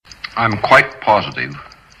I'm quite positive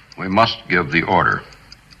we must give the order.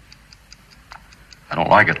 I don't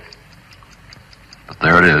like it, but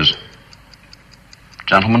there it is.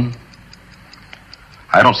 Gentlemen,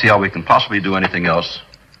 I don't see how we can possibly do anything else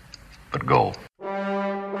but go.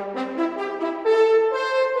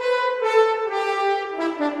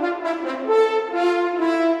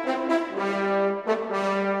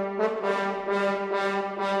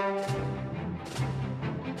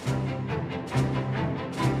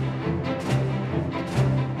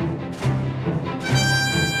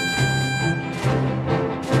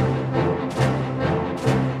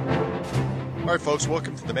 All right, folks,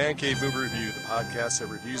 welcome to the Man Cave Movie Review, the podcast that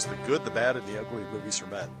reviews the good, the bad, and the ugly of movies for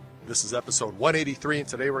men. This is episode 183, and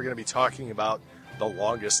today we're going to be talking about The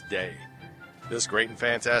Longest Day. This great and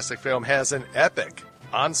fantastic film has an epic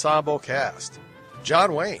ensemble cast.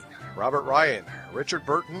 John Wayne, Robert Ryan, Richard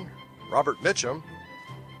Burton, Robert Mitchum,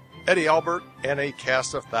 Eddie Albert, and a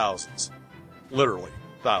cast of thousands. Literally,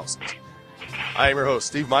 thousands. I am your host,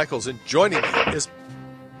 Steve Michaels, and joining me is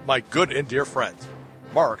my good and dear friend,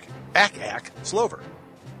 Mark Ack Slover.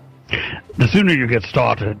 The sooner you get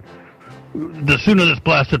started, the sooner this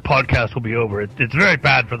blasted podcast will be over. It's very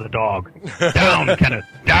bad for the dog. Down, Kenneth,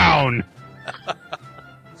 down.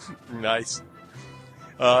 Nice.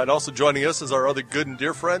 And also joining us is our other good and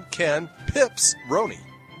dear friend, Ken Pips Roney.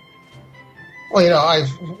 Well,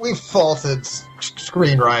 we've faulted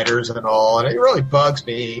screenwriters and all, and it really bugs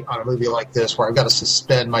me on a movie like this where I've got to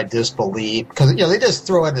suspend my disbelief because they just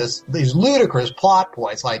throw in these ludicrous plot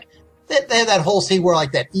points. Like they have that whole scene where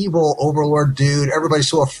like that evil overlord dude, everybody's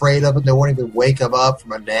so afraid of him they won't even wake him up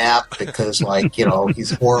from a nap because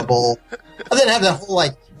he's horrible. And then have that whole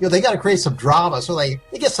they got to create some drama, so they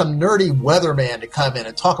get some nerdy weatherman to come in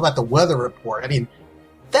and talk about the weather report. I mean,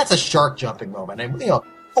 that's a shark jumping moment, and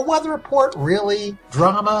a weather report, really?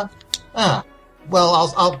 Drama?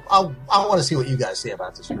 Well, I want to see what you guys say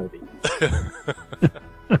about this movie.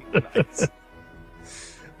 Nice.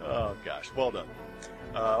 Oh, gosh. Well done.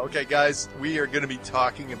 Okay, guys, we are going to be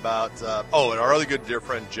talking about, and our other good dear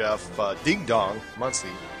friend, Jeff Ding Dong Muncie.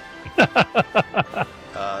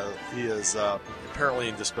 He is apparently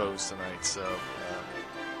indisposed tonight, so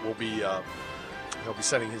he'll be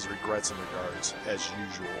sending his regrets and regards, as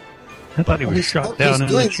usual. I thought he was shot down in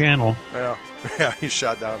the channel. Yeah, he's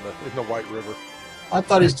shot down in the White River. I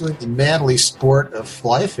thought he's doing the manly sport of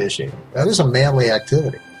fly fishing. That is a manly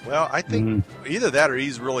activity. Well, I think either that or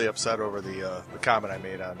he's really upset over the comment I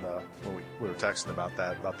made on when we were texting about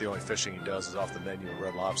the only fishing he does is off the menu at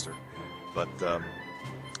Red Lobster. But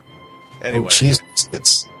anyway. Oh, cheese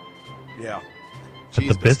biscuits. Yeah.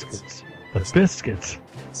 The biscuits. The biscuits.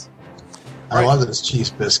 I love those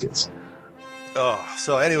cheese biscuits.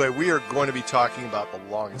 So anyway, we are going to be talking about The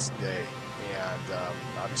Longest Day, and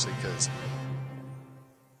obviously because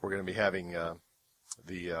we're going to be having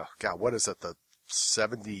what is it, the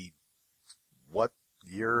 70, what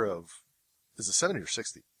year of, is it 70 or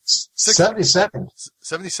 60? 72nd.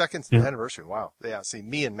 72nd anniversary, wow. Yeah, see,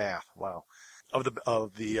 me and math, wow. Of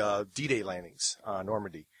the D-Day landings on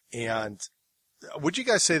Normandy. And would you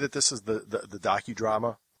guys say that this is the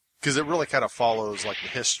docudrama? Because it really kind of follows like the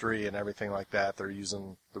history and everything like that. They're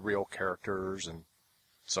using the real characters and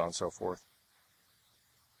so on and so forth.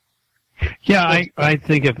 Yeah, I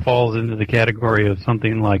think it falls into the category of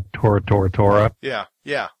something like Tora.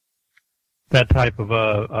 Yeah. That type of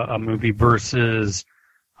a movie versus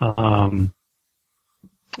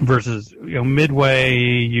Midway.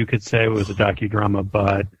 You could say was a docudrama,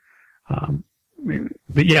 but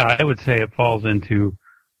yeah, I would say it falls into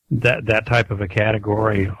that type of a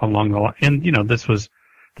category along the line. And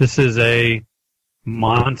this is a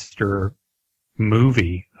monster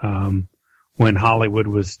movie when Hollywood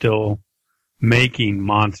was still making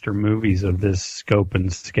monster movies of this scope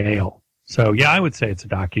and scale. So yeah, I would say it's a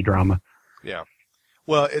docudrama. Yeah.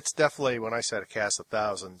 Well, it's definitely, when I said a cast of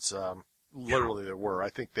thousands, literally there were. I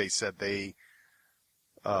think they said they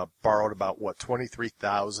borrowed about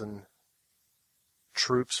 23,000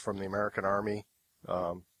 troops from the American Army.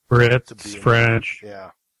 Brits, French.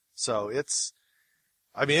 Yeah. So it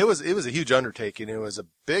was a huge undertaking. It was a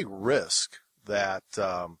big risk that,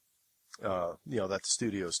 that the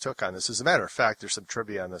studios took on this. As a matter of fact, there's some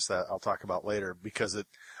trivia on this that I'll talk about later because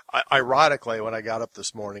ironically, when I got up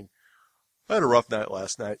this morning, I had a rough night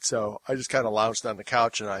last night, so I just kind of lounged on the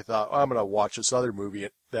couch and I thought, I'm going to watch this other movie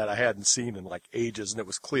that I hadn't seen in like ages, and it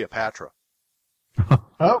was Cleopatra.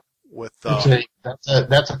 Oh.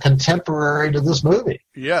 That's a contemporary to this movie.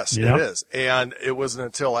 Yes, It is. And it wasn't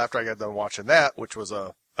until after I got done watching that, which was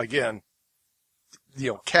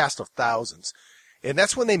cast of thousands. And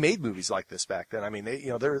that's when they made movies like this back then. I mean,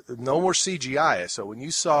 there no more CGI. So when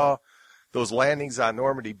you saw those landings on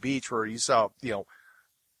Normandy Beach where you saw,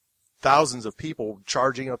 thousands of people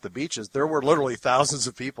charging up the beaches, there were literally thousands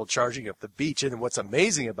of people charging up the beach. And what's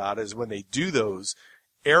amazing about it is when they do those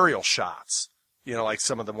aerial shots, like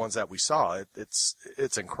some of the ones that we saw,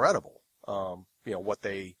 it's incredible, what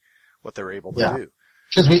they're able to do.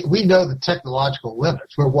 Because we know the technological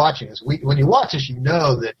limits. We're watching this. When you watch this, you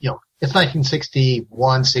know that, it's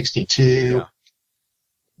 1961, 62.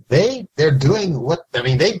 Yeah. They're doing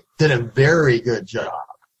they did a very good job,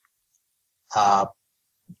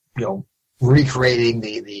 recreating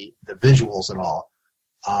the visuals and all.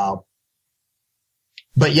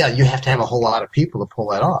 But yeah, you have to have a whole lot of people to pull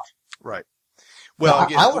that off. Right. Well,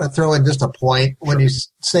 I want to throw in just a point. When you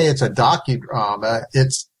say it's a docudrama,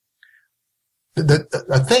 it's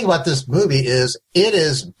the thing about this movie is it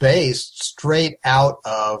is based straight out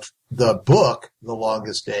of the book, The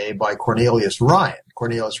Longest Day, by Cornelius Ryan.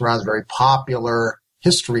 Cornelius Ryan's a very popular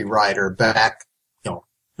history writer back, in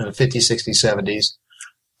the 50s, 60s,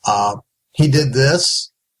 70s. He did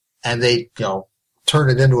this, and they,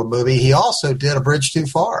 turned it into a movie. He also did A Bridge Too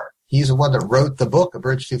Far. He's the one that wrote the book, A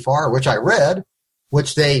Bridge Too Far, which I read,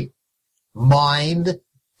 which they mined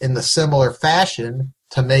in the similar fashion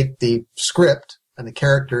to make the script and the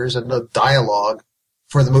characters and the dialogue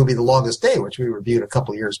for the movie The Longest Day, which we reviewed a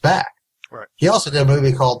couple of years back. Right. He also did a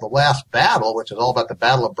movie called The Last Battle, which is all about the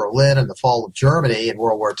Battle of Berlin and the fall of Germany in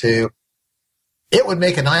World War II. It would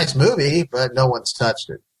make a nice movie, but no one's touched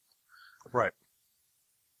it. Right.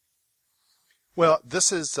 Well,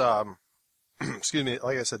 this is, excuse me,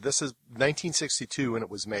 like I said, this is 1962 when it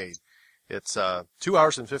was made. It's 2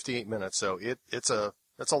 hours and 58 minutes, so it's a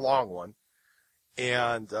long one.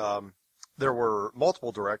 And there were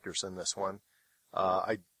multiple directors in this one.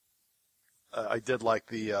 I did like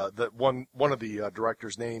the one of the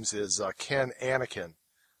directors' names is Ken Anakin,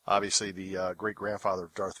 obviously the great grandfather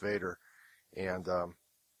of Darth Vader, and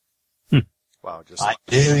wow, just I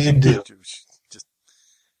do you do just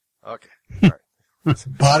okay, all right.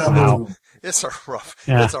 Wow. It's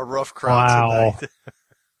a rough crowd tonight.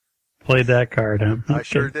 Played that card, huh? I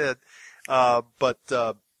sure did. But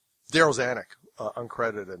Daryl Zanuck,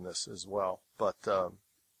 uncredited in this as well. But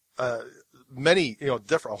many,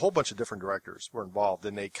 a whole bunch of different directors were involved,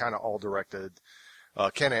 and they kind of all directed.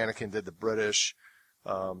 Ken Anakin did the British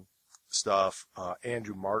stuff.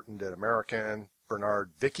 Andrew Martin did American.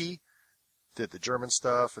 Bernard Vicky did the German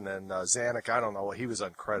stuff, and then Zanuck, I don't know, he was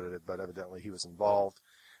uncredited, but evidently he was involved.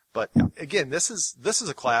 But again, this is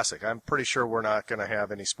a classic. I'm pretty sure we're not going to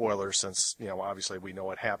have any spoilers since, obviously we know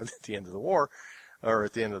what happened at the end of the war or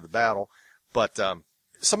at the end of the battle. But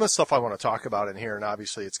some of the stuff I want to talk about in here, and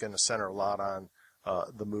obviously it's going to center a lot on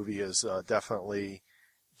the movie, is definitely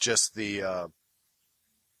just the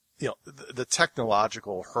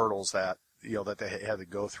technological hurdles that that they had to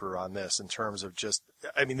go through on this in terms of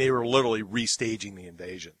they were literally restaging the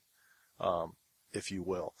invasion, if you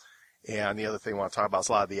will. And the other thing I want to talk about is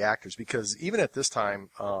a lot of the actors, because even at this time,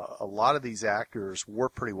 a lot of these actors were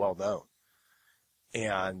pretty well known.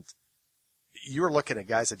 And you were looking at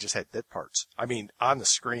guys that just had bit parts. On the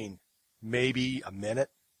screen, maybe a minute,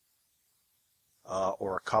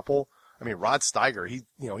 or a couple. Rod Steiger, he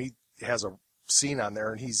has a scene on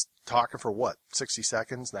there and he's talking for 60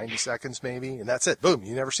 seconds, 90 seconds maybe, and that's it. Boom,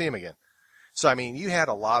 you never see him again. So, you had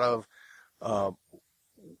a lot of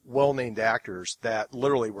well-named actors that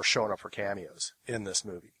literally were showing up for cameos in this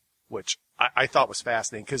movie, which I thought was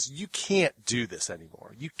fascinating, because you can't do this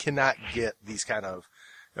anymore. You cannot get these kind of,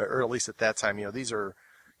 or at least at that time, these are,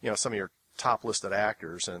 some of your top listed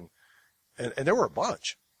actors, and there were a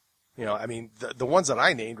bunch. The ones that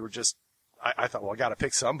I named were just, I thought, well, I got to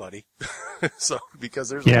pick somebody. So, because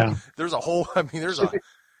there's a whole, there's a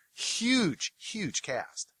huge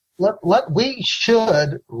cast. We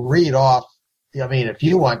should read off, if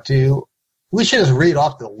you want to, we should just read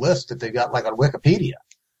off the list that they got like on Wikipedia.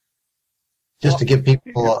 Just to give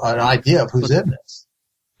people an idea of who's in this.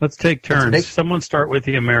 Let's take turns. Someone start with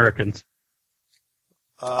the Americans.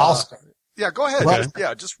 I'll start. Yeah, go ahead.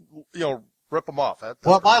 Well, just rip them off.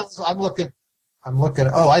 I'm looking.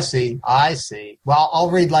 Oh, I see. Well, I'll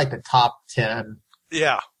read like the top 10.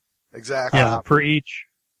 Yeah, exactly. Yeah, for each.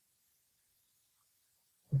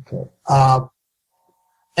 Okay.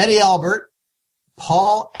 Eddie Albert,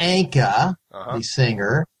 Paul Anka, the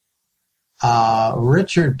singer,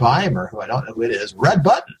 Richard Beimer, who I don't know who it is, Red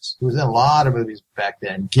Buttons, who was in a lot of movies back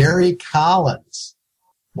then, Gary Collins,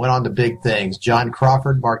 went on to big things, John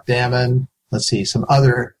Crawford, Mark Damon, let's see, some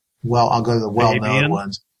other, I'll go to the well-known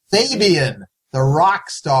ones. Fabian, the rock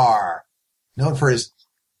star, known for his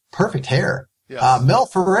perfect hair. Yes. Mel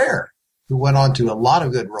Ferrer, who went on to a lot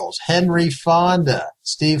of good roles. Henry Fonda,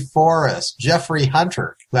 Steve Forrest, Jeffrey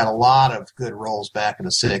Hunter, who had a lot of good roles back in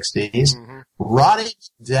the 60s. Mm-hmm. Roddy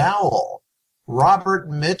Dowell, Robert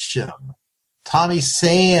Mitchum, Tommy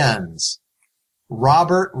Sands,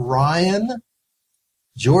 Robert Ryan,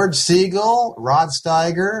 George Siegel, Rod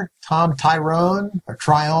Steiger, Tom Tyrone,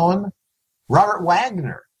 Robert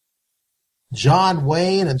Wagner, John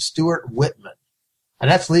Wayne, and Stuart Whitman. And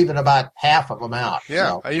that's leaving about half of them out.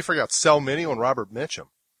 Yeah, So. you forgot Sal Mineo and Robert Mitchum.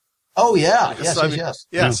 Oh, yeah. Yes, Yes.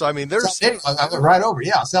 Yeah, so I mean, there's... I went right over.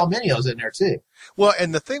 Yeah, Sal Mineo's in there, too. Well,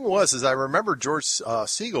 and the thing was, I remember George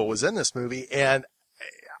Siegel was in this movie, and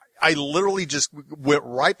I literally just went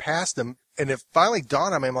right past him, and it finally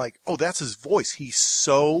dawned on me, I'm like, oh, that's his voice. He's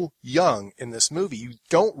so young in this movie. You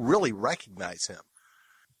don't really recognize him.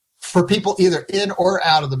 For people either in or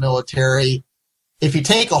out of the military, if you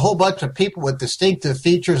take a whole bunch of people with distinctive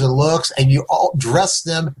features and looks and you all dress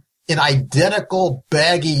them in identical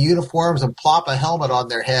baggy uniforms and plop a helmet on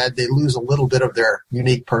their head, they lose a little bit of their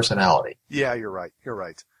unique personality. Yeah, you're right.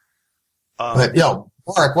 But,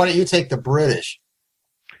 Mark, why don't you take the British?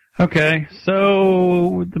 Okay,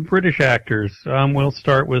 so the British actors. We'll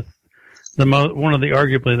start with one of the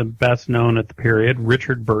arguably the best known at the period,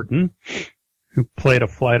 Richard Burton, who played a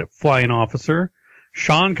flying officer.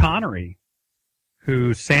 Sean Connery,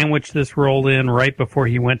 who sandwiched this role in right before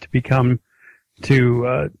he went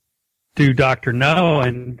to do Dr. No,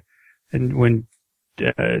 and when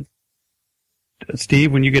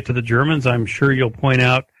Steve, when you get to the Germans, I'm sure you'll point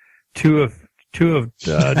out two of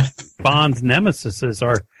Bond's nemesises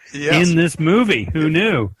are in this movie. Who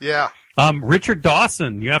knew? Yeah. Richard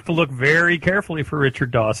Dawson. You have to look very carefully for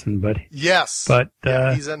Richard Dawson, but yes,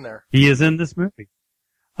 he's in there. He is in this movie.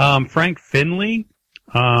 Frank Finley,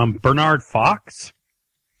 Bernard Fox,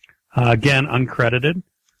 again uncredited.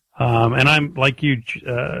 And I'm like you,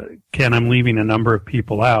 Ken. I'm leaving a number of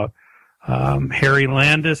people out. Harry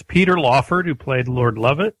Landis, Peter Lawford, who played Lord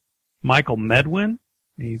Lovett, Michael Medwin.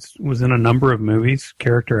 He was in a number of movies,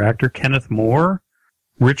 character actor. Kenneth Moore,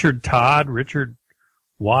 Richard Todd, Richard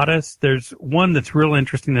Wattis. There's one that's real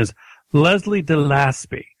interesting is Leslie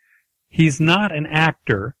DeLaspey. He's not an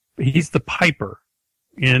actor. He's the piper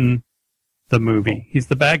in the movie. He's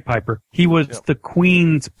the bagpiper. He was the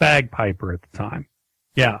Queen's bagpiper at the time.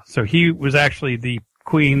 Yeah, so he was actually the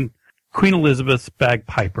Queen Elizabeth's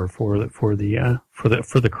bagpiper for the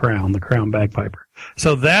crown, the crown bagpiper.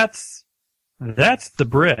 So that's the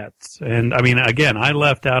Brits. And I mean, again, I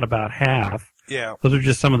left out about half. Yeah. Those are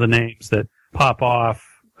just some of the names that pop off.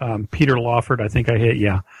 Peter Lawford, I think I hit.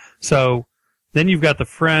 Yeah. So then you've got the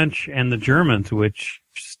French and the Germans, which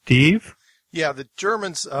Steve? Yeah, the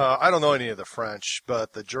Germans, I don't know any of the French,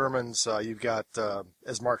 but the Germans, you've got,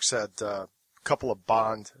 as Mark said, a couple of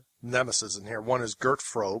Bond nemesis in here. One is Gert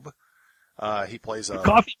Frobe. He plays a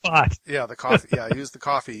coffee pot. Yeah, the coffee. Yeah, he was the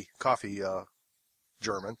coffee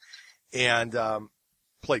German, and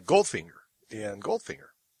played Goldfinger in Goldfinger.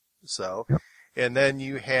 So, and then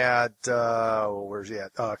you had where's he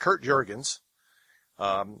at? Kurt Jurgens.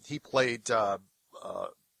 He played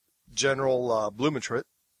General Blumentritt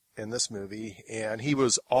in this movie, and he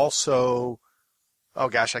was also, oh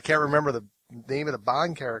gosh, I can't remember the name of the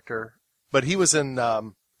Bond character, but he was in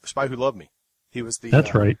Spy Who Loved Me. He was the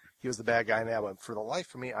That's right. He was the bad guy in that one. For the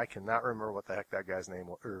life of me, I cannot remember what the heck that guy's name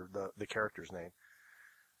was, or the character's name.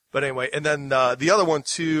 But anyway, and then the other one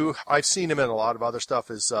too, I've seen him in a lot of other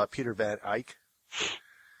stuff, is Peter Van Eyck.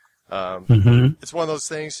 It's one of those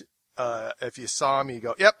things, if you saw him, you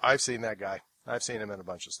go, yep, I've seen that guy. I've seen him in a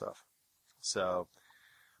bunch of stuff. So,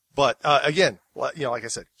 but again, like I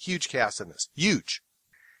said, huge cast in this. Huge.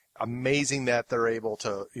 Amazing that they're able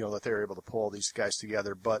to, pull these guys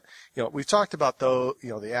together. But, we've talked about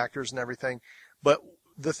the actors and everything. But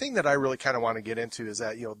the thing that I really kind of want to get into is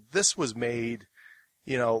that, this was made,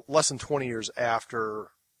 less than 20 years after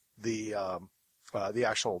the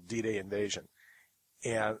actual D-Day invasion.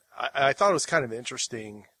 And I thought it was kind of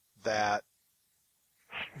interesting that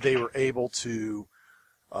they were able to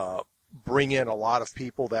bring in a lot of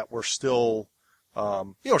people that were still,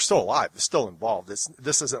 still alive, still involved.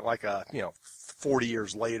 This isn't like 40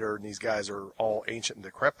 years later and these guys are all ancient and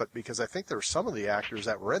decrepit, because I think there were some of the actors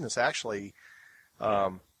that were in this actually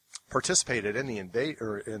participated in the in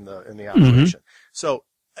the operation. So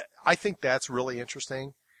I think that's really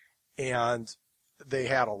interesting. And they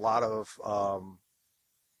had a lot of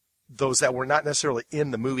those that were not necessarily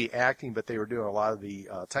in the movie acting, but they were doing a lot of the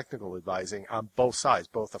technical advising on both sides,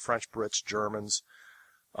 both the French, Brits, Germans,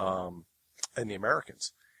 and the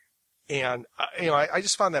Americans. And, I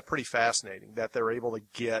just found that pretty fascinating that they're able to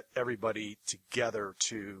get everybody together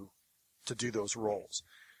to to do those roles.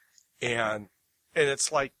 And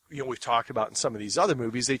it's like, we've talked about in some of these other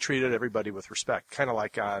movies, they treated everybody with respect, kind of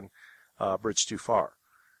like on Bridge Too Far.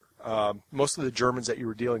 Most of the Germans that you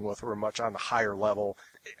were dealing with were much on the higher level.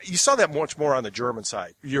 You saw that much more on the German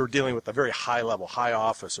side. You were dealing with the very high level, high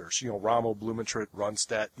officers, Rommel, Blumentritt,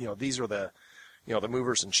 Rundstedt. These are the, the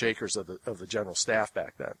movers and shakers of the general staff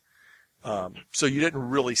back then. So you didn't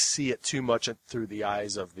really see it too much through the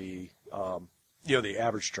eyes of the, the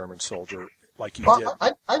average German soldier like you did.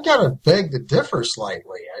 I got to beg to differ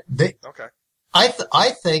slightly. Okay.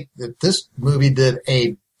 I think that this movie did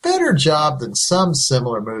a better job than some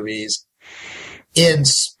similar movies in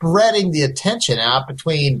spreading the attention out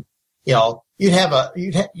between, you have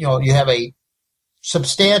a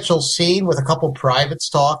substantial scene with a couple privates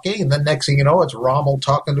talking, and then next thing you know, it's Rommel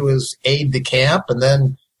talking to his aide de camp, and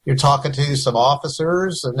then you're talking to some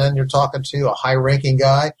officers, and then you're talking to a high-ranking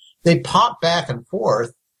guy. They pop back and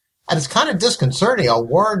forth, and it's kind of disconcerting. I'll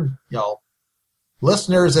warn,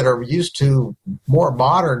 listeners that are used to more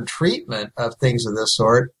modern treatment of things of this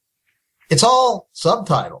sort. It's all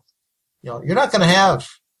subtitled. You're not going to have,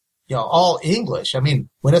 all English. I mean,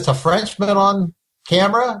 when it's a Frenchman on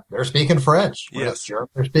camera, they're speaking French. When it's German,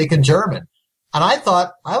 they're speaking German. And I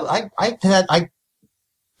thought, I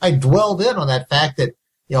dwelled in on that fact that,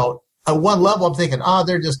 at one level I'm thinking,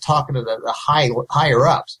 they're just talking to the higher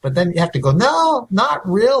ups. But then you have to go, no, not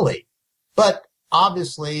really. But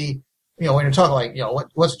obviously, when you're talking like,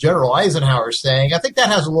 what's General Eisenhower saying, I think that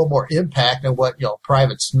has a little more impact than what,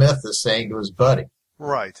 Private Smith is saying to his buddy.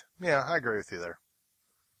 Right. Yeah, I agree with you there.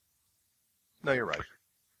 No, you're right.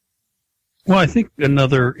 Well, I think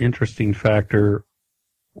another interesting factor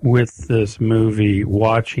with this movie,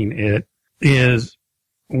 watching it, is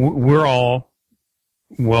we're all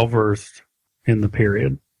well-versed in the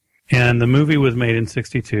period. And the movie was made in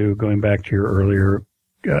 1962, going back to your earlier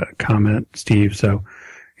comment, Steve. So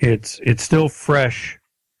it's still fresh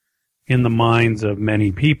in the minds of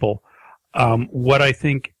many people. What I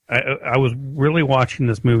think, I was really watching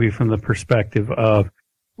this movie from the perspective of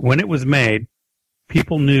when it was made,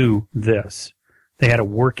 people knew this. They had a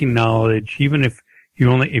working knowledge. Even if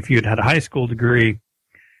you'd had a high school degree,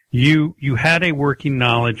 you had a working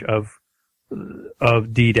knowledge of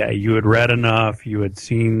D-Day. You had read enough. You had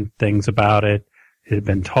seen things about it. It had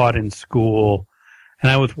been taught in school.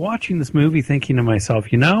 And I was watching this movie thinking to myself,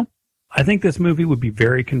 I think this movie would be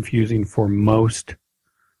very confusing for most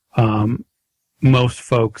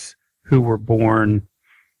folks who were born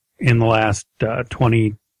in the last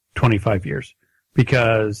 20, 25 years,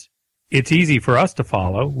 because it's easy for us to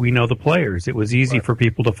follow. We know the players. It was easy for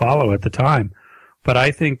people to follow at the time. But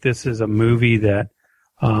I think this is a movie that,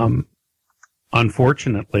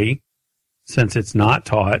 unfortunately, since it's not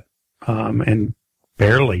taught, and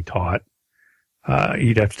barely taught,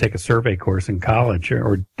 you'd have to take a survey course in college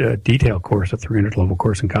or a detail course, a 300-level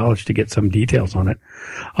course in college to get some details on it.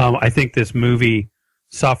 I think this movie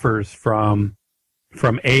suffers from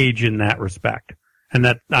age in that respect. And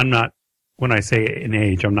that when I say in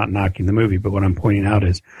age, I'm not knocking the movie, but what I'm pointing out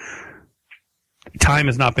is time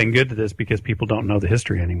has not been good to this because people don't know the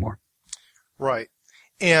history anymore. Right.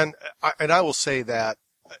 And I will say that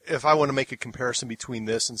if I want to make a comparison between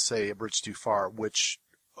this and, say, A Bridge Too Far, which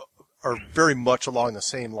are very much along the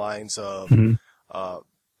same lines of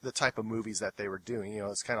the type of movies that they were doing.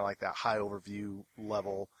 It's kind of like that high overview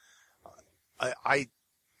level.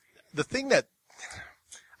 The thing that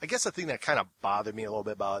kind of bothered me a little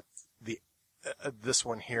bit about this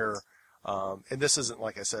one here, and this isn't,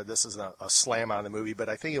 like I said, this isn't a slam on the movie, but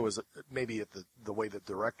I think it was maybe at the way the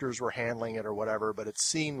directors were handling it or whatever, but it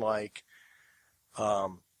seemed like there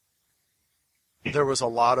was a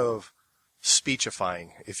lot of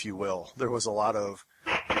speechifying, if you will. There was a lot of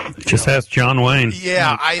just ask John Wayne.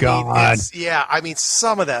 Yeah, God. I mean,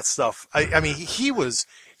 some of that stuff. I mean, he was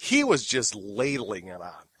just ladling it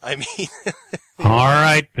on. I mean, all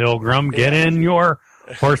right, Pilgrim, get in your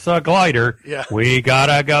horse glider. Yeah, we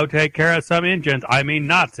gotta go take care of some Indians. I mean,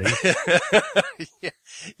 Nazis.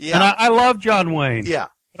 Yeah. And I love John Wayne. Yeah,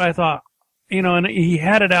 but I thought, and he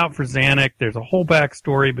had it out for Zanuck. There's a whole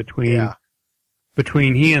backstory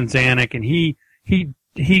between he and Zanuck, and he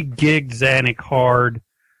gigged Zanuck hard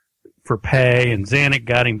for pay, and Zanuck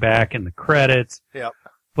got him back in the credits. Yep.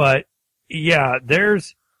 But yeah,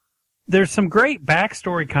 there's some great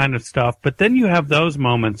backstory kind of stuff, but then you have those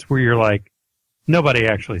moments where you're like, nobody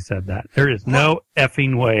actually said that. There is no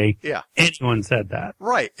effing way anyone said that.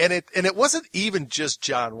 Right. And it wasn't even just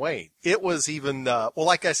John Wayne. It was even,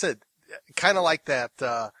 like I said, kind of like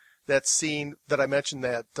that scene that I mentioned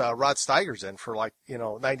that Rod Steiger's in for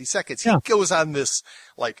 90 seconds. He goes on this,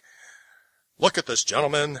 look at this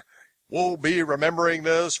gentleman. we'll be remembering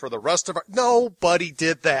this for the rest of our... Nobody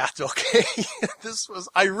did that, okay?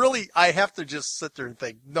 I have to just sit there and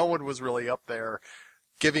think no one was really up there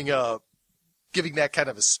giving that kind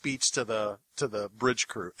of a speech to the bridge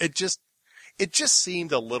crew. It just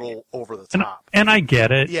seemed a little over the top. And I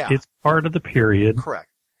get it. Yeah. It's part of the period. Correct.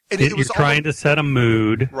 And you're trying to set a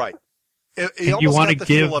mood. Right. You want to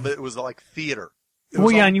give... feel of it was like theater.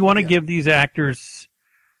 And you want to give these actors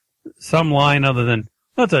some line other than,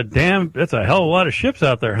 that's a hell of a lot of ships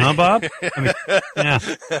out there, huh, Bob? I mean, yeah.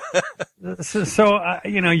 So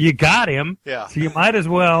you got him. Yeah. So you might as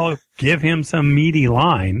well give him some meaty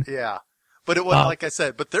line. Yeah. But it was, like I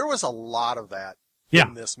said, but there was a lot of that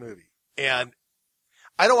in this movie. And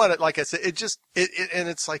I don't want to, like I said, and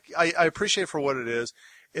it's like, I appreciate it for what it is.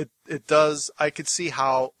 It does, I could see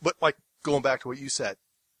how, but like going back to what you said,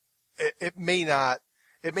 it may not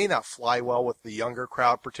fly well with the younger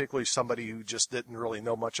crowd, particularly somebody who just didn't really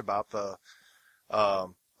know much about the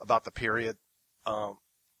period.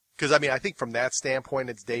 Cause I mean, I think from that standpoint,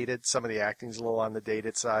 it's dated. Some of the acting's a little on the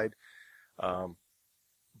dated side.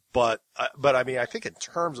 But I mean, I think in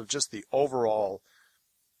terms of just the overall,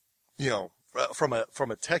 from a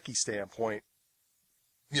techie standpoint,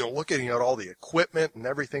 looking at all the equipment and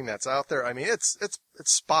everything that's out there, I mean, it's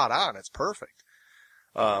spot on. It's perfect.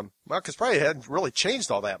 Cause probably hadn't really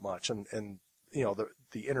changed all that much and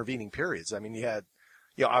the intervening periods. I mean, you had,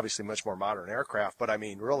 obviously much more modern aircraft, but I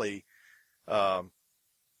mean, really,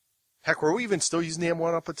 heck, were we even still using the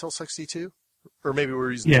M1 up until 62? Or maybe we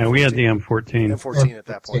were using we had the M14. M14 at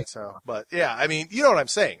that point. So, but yeah, I mean, you know what I'm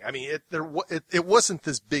saying? I mean, it wasn't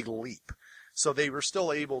this big leap. So they were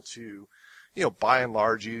still able to, by and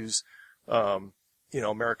large use,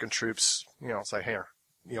 American troops, say, hey,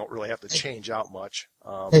 you don't really have to change out much.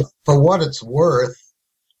 Hey, for what it's worth,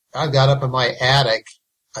 I've got up in my attic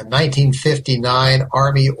a 1959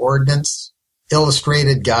 Army Ordnance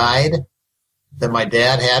illustrated guide that my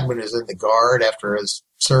dad had when he was in the Guard after his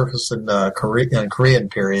service in the Korean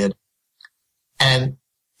period. And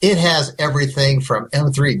it has everything from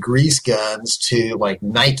M3 grease guns to like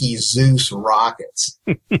Nike Zeus rockets.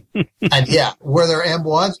 And yeah, were there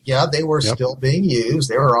M1s? Yeah, they were still being used.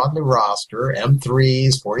 They were on the roster,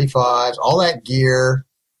 M3s, 45s, all that gear.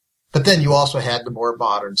 But then you also had the more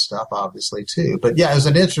modern stuff, obviously, too. But yeah, it was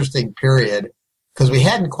an interesting period because we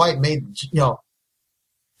hadn't quite made,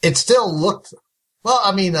 it still looked, well,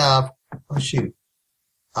 I mean,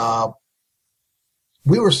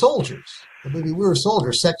 We Were Soldiers. The movie We Were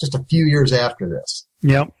Soldiers set just a few years after this.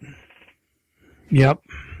 Yep.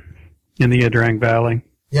 In the Adrang Valley.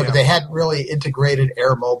 Yeah, but they hadn't really integrated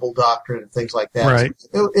air mobile doctrine and things like that. Right.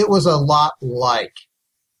 So it was a lot like,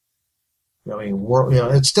 I mean,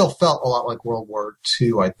 it still felt a lot like World War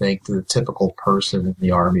II, I think, to the typical person in the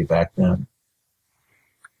Army back then.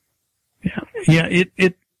 Yeah.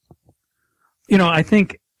 I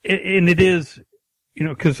think, and it is,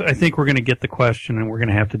 because I think we're going to get the question and we're going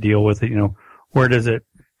to have to deal with it,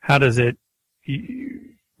 how does it,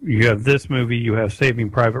 you have this movie, you have Saving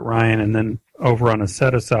Private Ryan, and then over on a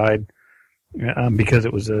set aside, because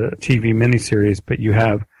it was a TV miniseries, but you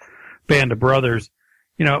have Band of Brothers.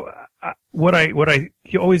 What I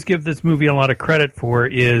always give this movie a lot of credit for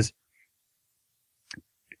is,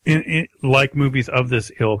 like movies of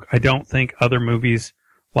this ilk, I don't think other movies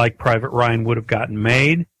like Private Ryan would have gotten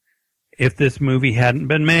made if this movie hadn't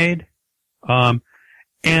been made.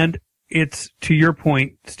 And it's, to your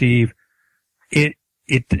point, Steve, it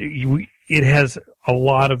has a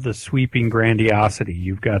lot of the sweeping grandiosity.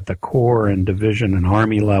 You've got the Corps and Division and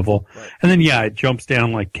Army level. Right. And then, it jumps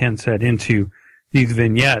down, like Ken said, into these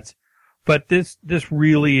vignettes. But this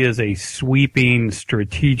really is a sweeping,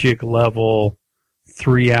 strategic level,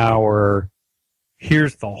 3-hour,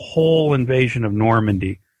 here's the whole invasion of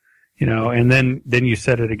Normandy, and then you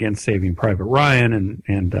set it against Saving Private Ryan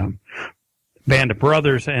and Band of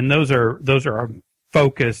Brothers, and those are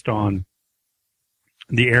focused on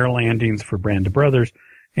the air landings for Band of Brothers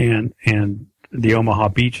and the Omaha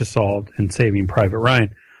Beach assault and Saving Private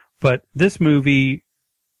Ryan. But this movie,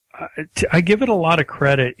 I give it a lot of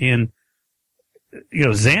credit in,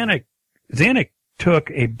 Zanuck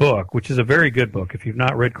took a book, which is a very good book. If you've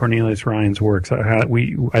not read Cornelius Ryan's works, I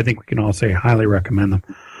think we can all say highly recommend them.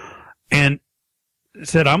 And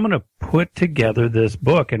said, I'm going to put together this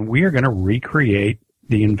book and we are going to recreate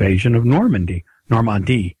the invasion of Normandy.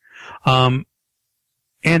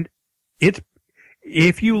 And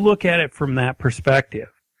if you look at it from that perspective,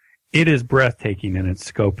 it is breathtaking in its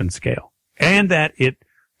scope and scale. And that it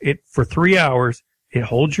for 3 hours, it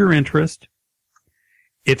holds your interest.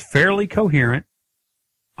 It's fairly coherent.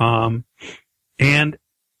 And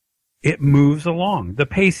it moves along. The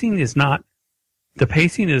pacing is not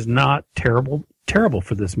terrible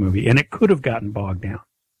for this movie, and it could have gotten bogged down.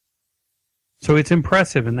 So it's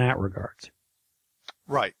impressive in that regards.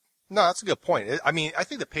 Right. No, that's a good point. I mean, I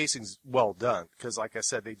think the pacing's well done because, like I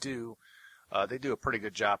said, they do a pretty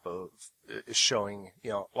good job of showing,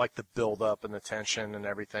 like the build up and the tension and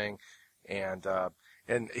everything. And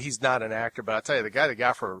he's not an actor, but I tell you, the guy that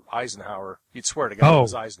got for Eisenhower, you'd swear to God it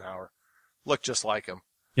was Eisenhower. Looked just like him.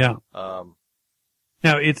 Yeah. Now,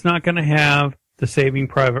 it's not going to have the Saving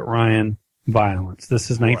Private Ryan violence. This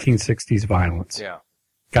is 1960s violence. Yeah.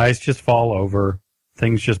 Guys just fall over.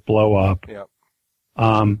 Things just blow up. Yeah.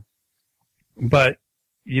 But,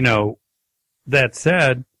 that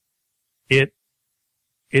said,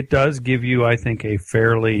 it does give you, I think, a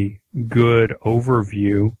fairly good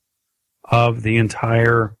overview of the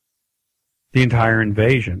entire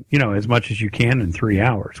invasion, as much as you can in 3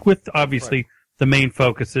 hours, with obviously the main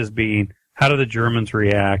focuses being how do the Germans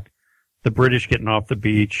react, the British getting off the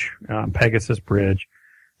beach, Pegasus Bridge,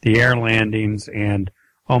 the air landings, and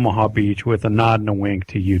Omaha Beach with a nod and a wink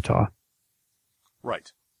to Utah.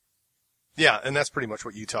 Right. Yeah, and that's pretty much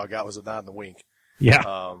what Utah got, was a nod and a wink.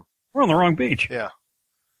 Yeah. We're on the wrong beach. Yeah.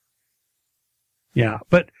 Yeah.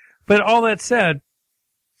 But all that said,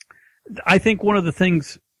 I think one of the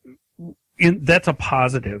things that's a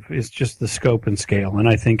positive is just the scope and scale. And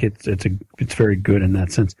I think it's very good in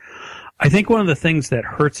that sense. I think one of the things that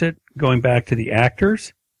hurts it, going back to the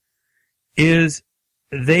actors, is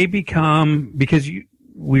they become, because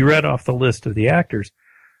we read off the list of the actors,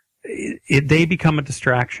 they become a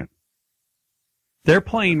distraction. They're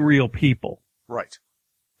playing real people. Right.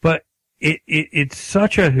 But it's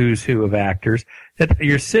such a who's who of actors that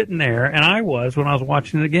you're sitting there, and I was, when I was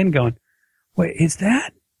watching it again, going, wait, is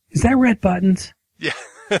that Red Buttons? Yeah.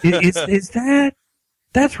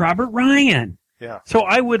 That's Robert Ryan. Yeah. So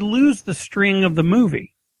I would lose the string of the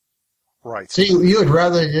movie. Right. So you would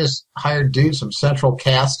rather just do some central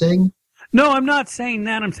casting? No, I'm not saying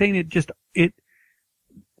that. I'm saying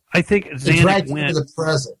I think Zanuck went into the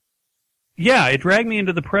present. Yeah, it dragged me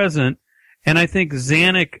into the present, and I think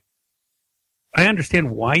Zanuck, I understand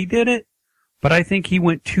why he did it, but I think he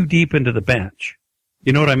went too deep into the bench.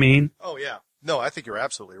 You know what I mean? Oh, yeah. No, I think you're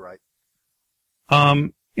absolutely right.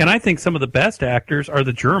 And I think some of the best actors are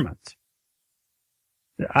the Germans.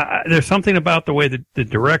 There's something about the way the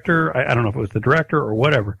director, I don't know if it was the director or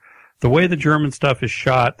whatever, the way the German stuff is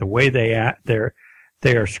shot, the way they are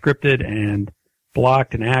scripted and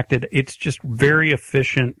blocked and acted, it's just very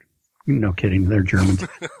efficient. No kidding, they're Germans.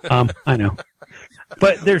 I know.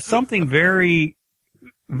 But there's something very,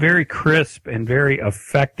 very crisp and very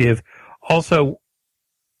effective. Also,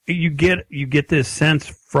 you get this sense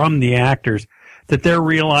from the actors that they're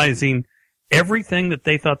realizing everything that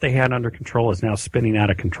they thought they had under control is now spinning out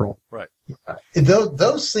of control. Right.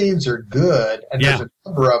 Those scenes are good, and there's a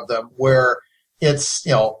number of them where it's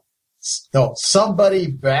somebody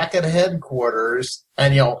back at headquarters,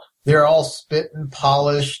 and they're all spit and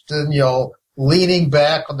polished, and leaning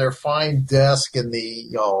back on their fine desk in the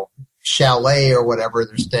chalet or whatever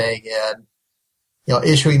they're staying in,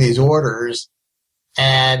 issuing these orders,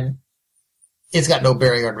 and it's got no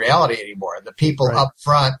bearing on reality anymore. The people up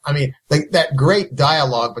front, I mean, that great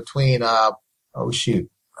dialogue between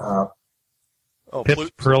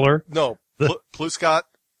Pips Priller? No, Pluscott.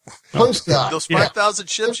 Pluscott. Those 5,000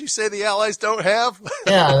 ships you say the Allies don't have?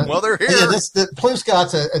 Yeah. Well, they're here. Yeah,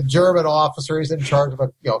 Pluscott's a German officer. He's in charge of a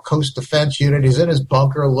coast defense unit. He's in his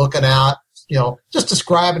bunker looking out, just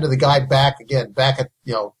describing to the guy back at,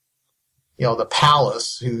 the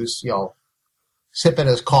palace, who's, sipping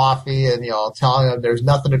his coffee and, telling him there's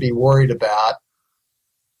nothing to be worried about.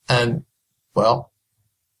 And, well,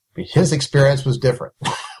 his experience was different.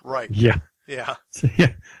 Right. Yeah. Yeah.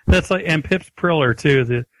 Yeah. That's like, and Pips Priller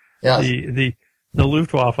too, the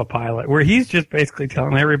Luftwaffe pilot, where he's just basically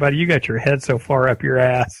telling everybody, you got your head so far up your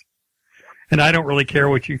ass, and I don't really care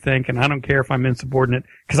what you think, and I don't care if I'm insubordinate,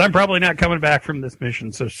 because I'm probably not coming back from this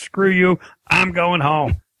mission, so screw you, I'm going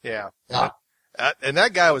home. Yeah. And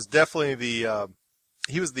that guy was definitely the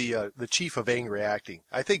chief of angry acting.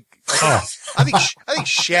 I think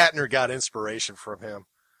Shatner got inspiration from him.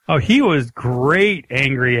 Oh, he was great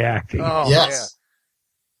angry acting. Oh, yes.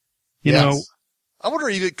 Man. I wonder,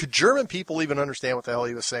 could German people even understand what the hell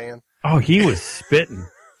he was saying? Oh, he was spitting.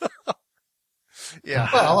 Yeah.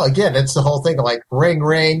 Well, again, it's the whole thing of like, ring,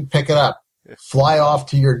 ring, pick it up. Fly off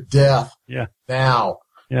to your death. Yeah. Now.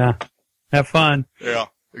 Yeah. Have fun. Yeah,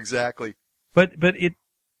 exactly. But it,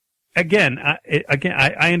 again,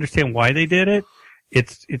 I understand why they did it.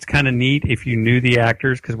 It's kind of neat if you knew the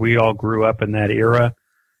actors, because we all grew up in that era.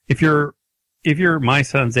 If you're if you're my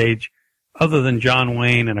son's age, other than John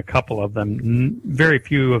Wayne and a couple of them, very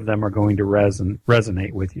few of them are going to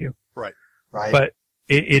resonate with you. Right. But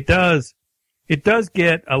it does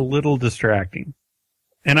get a little distracting.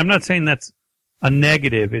 And I'm not saying that's a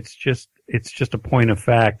negative. It's just a point of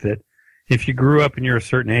fact that if you grew up and you're a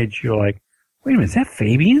certain age, you're like, wait a minute, is that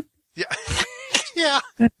Fabian? Yeah. Yeah.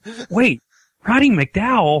 Wait, Roddy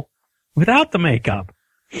McDowall without the makeup.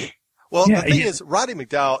 Well, the thing is, Roddy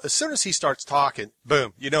McDowall, as soon as he starts talking,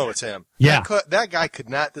 boom, you know it's him. Yeah. That guy could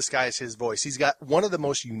not disguise his voice. He's got one of the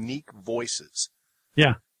most unique voices.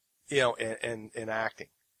 Yeah. You know, in acting.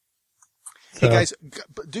 So, Hey guys,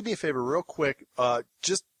 do me a favor real quick.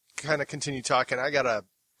 Just kind of continue talking. I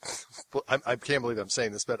can't believe I'm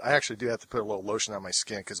saying this, but I actually do have to put a little lotion on my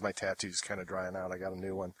skin because my tattoo's kind of drying out. I got a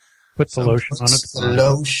new one. put the lotion on it.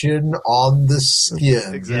 Lotion on the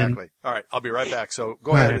skin. Exactly. All right, I'll be right back. So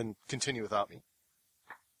go ahead and continue without me.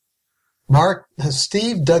 Mark, has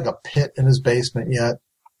Steve dug a pit in his basement yet?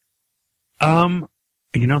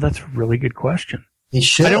 That's a really good question. He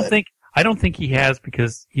should. I don't think he has,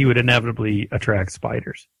 because he would inevitably attract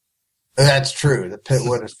spiders. That's true. The pit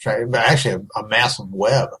would attract, actually, a massive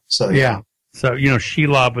web. So yeah. So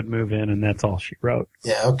Shelob would move in, and that's all she wrote.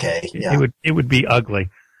 Yeah. Okay. Yeah. It would be ugly.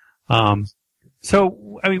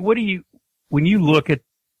 So I mean, when you look at,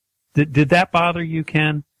 did that bother you,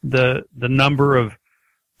 Ken? The number of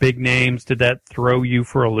big names, did that throw you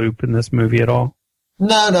for a loop in this movie at all?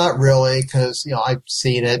 No, not really, because I've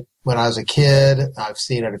seen it when I was a kid. I've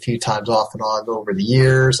seen it a few times off and on over the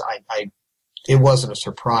years. It wasn't a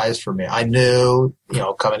surprise for me. I knew,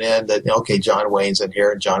 coming in that, okay, John Wayne's in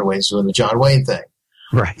here and John Wayne's doing the John Wayne thing.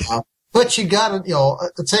 Right. But you got, at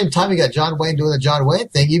the same time you got John Wayne doing the John Wayne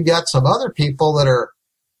thing, you've got some other people that are,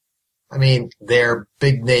 they're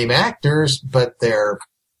big name actors, but they're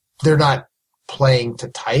not playing to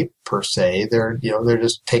type per se. They're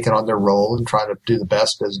just taking on their role and trying to do the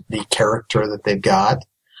best as the character that they've got.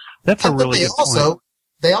 That's a really good point.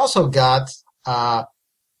 They also got,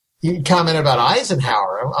 you commented about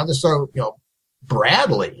Eisenhower. I'm just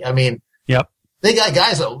Bradley. Yep. They got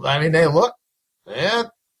guys that, they look,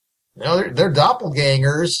 they're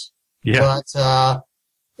doppelgangers. Yeah. But,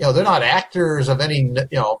 they're not actors of any,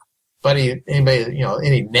 anybody,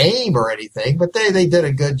 any name or anything, but they did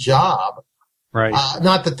a good job. Right.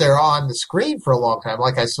 Not that they're on the screen for a long time.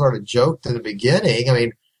 Like I sort of joked at the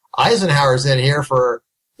beginning. Eisenhower's in here for,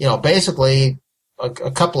 basically a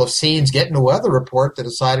couple of scenes, getting a weather report to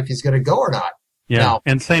decide if he's going to go or not. Yeah. Now,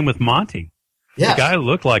 and same with Monty. Yes. The guy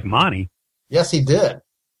looked like Monty. Yes, he did.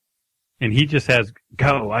 And he just has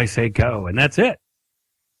go, I say go, and that's it.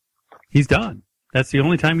 He's done. That's the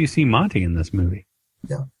only time you see Monty in this movie.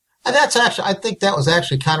 Yeah. And I think that was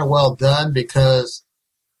actually kind of well done, because,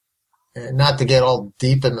 not to get all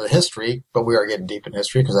deep into the history, but we are getting deep in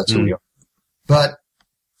history because that's who we are. But,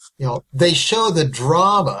 they show the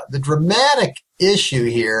drama. The dramatic issue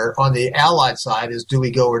here on the Allied side is, do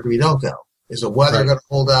we go or do we don't go? Is the weather going to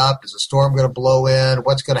hold up? Is the storm going to blow in?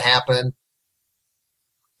 What's going to happen?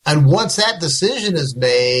 And once that decision is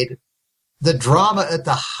made, the drama at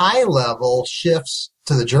the high level shifts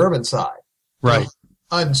to the German side. Right.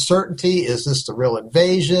 Uncertainty. Is this the real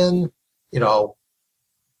invasion? Can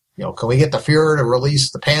we get the Fuhrer to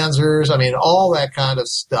release the Panzers? All that kind of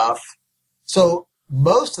stuff. So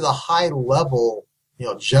most of the high level,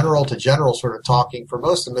 general to general sort of talking for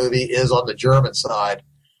most of the movie is on the German side.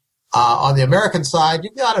 On the American side,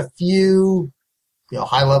 you've got a few,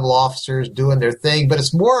 high level officers doing their thing, but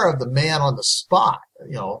it's more of the man on the spot,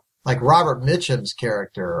 like Robert Mitchum's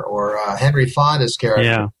character or Henry Fonda's character.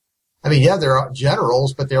 Yeah. They're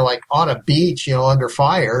generals, but they're like on a beach, under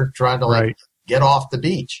fire, trying to get off the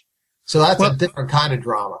beach. So that's a different kind of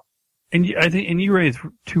drama. And I think, you raised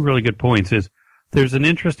two really good points. Is there's an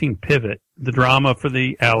interesting pivot. The drama for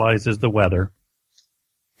the Allies is the weather,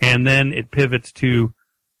 and then it pivots to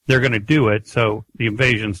they're going to do it. So the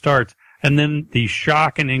invasion starts, and then the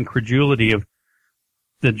shock and incredulity of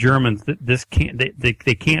the Germans that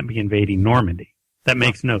they can't be invading Normandy. That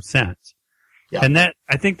makes no sense. Yeah. And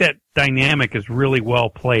I think that dynamic is really well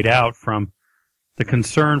played out, from the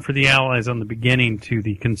concern for the Allies on the beginning to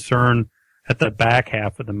the concern at the back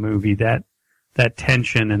half of the movie. That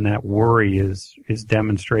tension and that worry is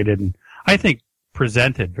demonstrated, and I think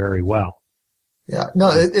presented very well. Yeah.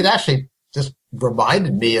 No, it actually just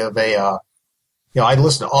reminded me of I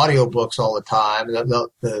listen to audiobooks all the time.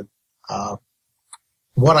 The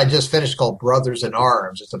what I just finished called Brothers in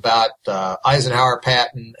Arms. It's about Eisenhower,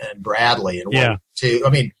 Patton, and Bradley. And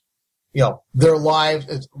their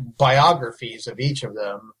lives, biographies of each of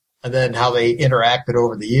them, and then how they interacted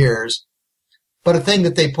over the years. But the thing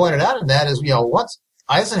that they pointed out in that is, once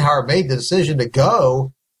Eisenhower made the decision to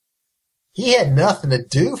go, he had nothing to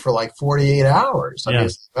do for like 48 hours. I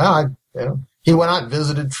mean, he went out and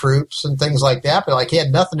visited troops and things like that, but he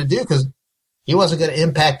had nothing to do because he wasn't going to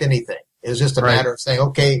impact anything. It was just a matter of saying,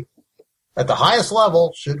 okay, at the highest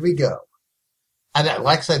level, should we go? And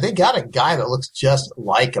like I said, they got a guy that looks just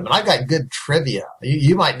like him. And I've got good trivia.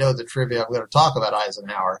 You might know the trivia I'm going to talk about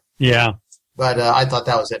Eisenhower. Yeah. But I thought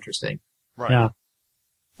that was interesting. Right. Yeah.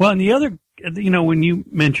 Well, and the other, when you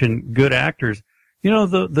mention good actors,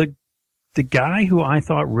 the guy who I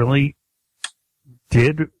thought really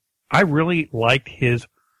I really liked his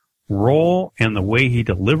role and the way he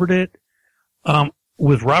delivered it,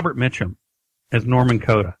 was Robert Mitchum as Norman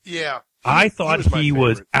Coda. Yeah. I thought he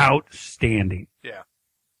was outstanding. Yeah.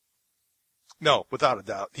 No, without a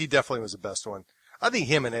doubt. He definitely was the best one. I think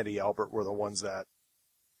him and Eddie Albert were the ones that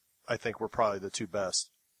I think were probably the two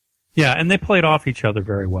best. Yeah, and they played off each other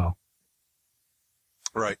very well.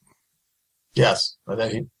 Right. Yes.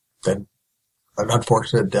 Then an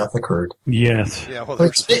unfortunate death occurred. Yes. Yeah. Well,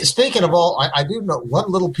 but speaking of all, I do know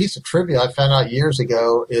one little piece of trivia I found out years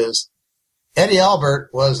ago is Eddie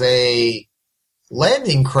Albert was a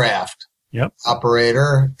landing craft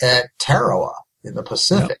operator at Tarawa in the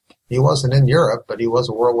Pacific. Yep. He wasn't in Europe, but he was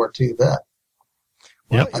a World War II vet.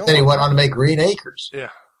 Yep. I think he went on to make Green Acres. Yeah.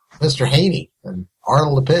 Mr. Haney and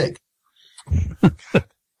Arnold the Pig.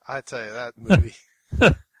 I tell you, that movie.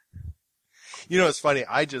 It's funny.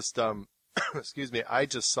 I just, excuse me, I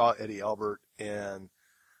just saw Eddie Albert in,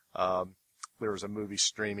 there was a movie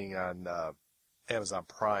streaming on Amazon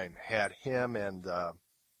Prime. Had him and,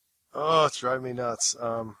 it's driving me nuts.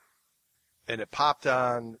 And it popped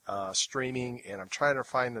on streaming, and I'm trying to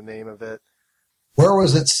find the name of it. Where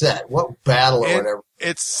was it set? What battle or whatever?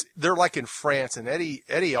 They're like in France, and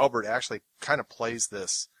Eddie Albert actually kind of plays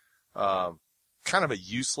this kind of a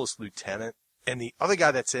useless lieutenant. And the other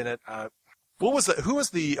guy that's in it, who was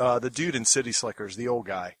the dude in City Slickers, the old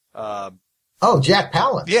guy? Jack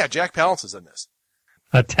Palance. Yeah, Jack Palance is in this.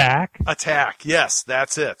 Attack, yes,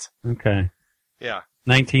 that's it. Okay. Yeah.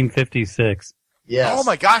 1956. Yes. Oh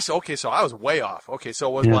my gosh. Okay, so I was way off. Okay, so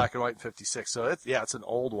it was black and white in 56. So it's an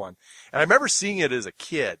old one. And I remember seeing it as a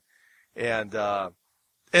kid. And you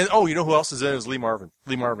know who else is in it? Is Lee Marvin.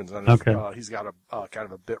 Lee Marvin's on it. Okay. He's got a kind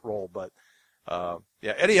of a bit role, but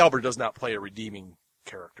Eddie Albert does not play a redeeming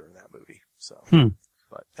character in that movie. So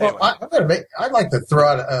but anyway. Well, I'd like to throw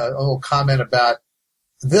out a little comment about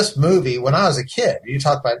this movie when I was a kid. You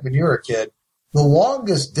talk about when you were a kid. The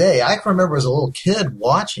Longest Day, I can remember as a little kid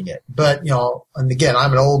watching it. But, and again,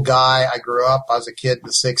 I'm an old guy. I grew up. I was a kid in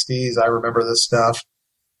the 60s. I remember this stuff.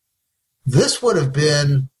 This would have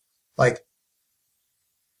been like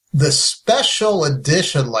the special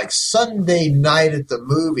edition, like Sunday night at the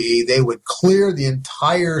movie. They would clear the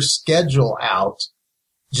entire schedule out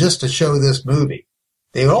just to show this movie.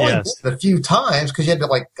 They would only did it a few times because you had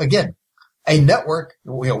to, again, a network,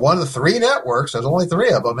 one of the three networks, there's only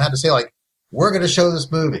three of them, had to say, we're going to show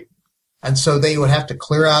this movie. And so they would have to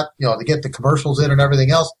clear out, to get the commercials in and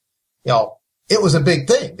everything else. It was a big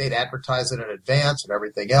thing. They'd advertise it in advance and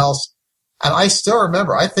everything else. And I still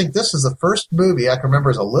remember, I think this is the first movie I can remember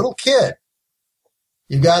as a little kid.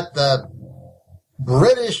 You got the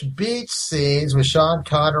British beach scenes with Sean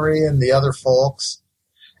Connery and the other folks.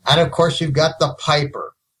 And of course you've got the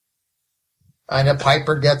Piper. And the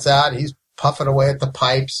Piper gets out, he's puffing away at the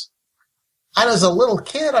pipes. And as a little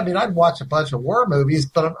kid, I'd watch a bunch of war movies,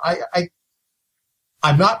 but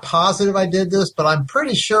I'm not positive I did this, but I'm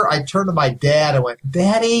pretty sure I turned to my dad and went,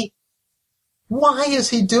 Daddy, why is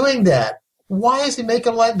he doing that? Why is he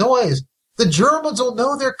making that noise? The Germans will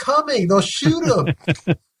know they're coming. They'll shoot him.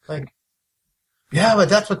 Yeah, but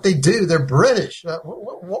that's what they do. They're British.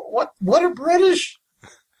 What are British?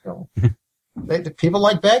 People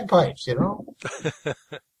like bagpipes, Yeah,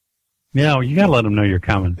 well, you got to let them know you're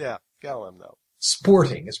coming. Yeah. Gotta let them know.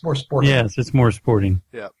 Sporting. It's more sporting. Yes, it's more sporting.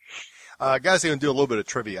 Yeah. Guys, I'm going to do a little bit of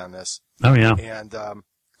trivia on this. Oh, yeah. And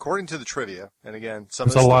according to the trivia, and again, it's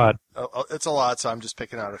a lot. It's a lot, so I'm just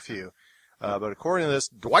picking out a few. But according to this,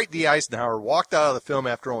 Dwight D. Eisenhower walked out of the film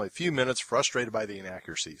after only a few minutes, frustrated by the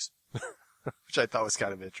inaccuracies, which I thought was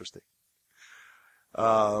kind of interesting.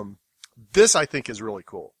 This, I think, is really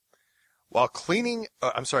cool. While clearing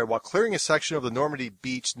a section of the Normandy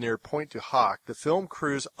beach near Pointe du Hoc, the film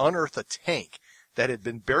crews unearthed a tank that had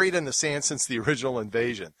been buried in the sand since the original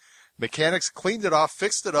invasion. Mechanics cleaned it off,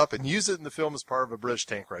 fixed it up, and used it in the film as part of a British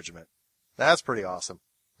tank regiment. That's pretty awesome.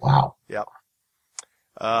 Wow. Yep.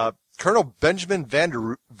 Colonel Benjamin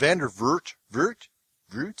Vander Voort,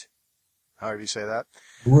 however you say that,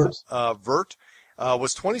 Voort,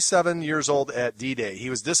 was 27 years old at D-Day. He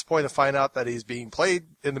was disappointed to find out that he's being played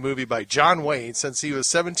in the movie by John Wayne since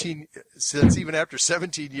even after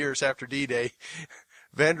 17 years after D-Day,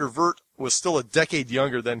 Van der Voort was still a decade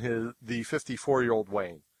younger than the 54-year-old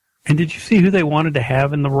Wayne. And did you see who they wanted to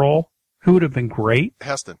have in the role? Who would have been great?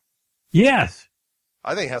 Heston. Yes.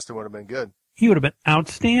 I think Heston would have been good. He would have been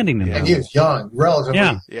outstanding. And he was young, relatively.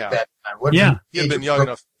 Yeah. That time. He had been young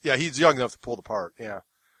enough. Yeah, he's young enough to pull the part. Yeah.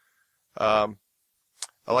 I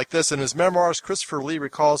like this. In his memoirs, Christopher Lee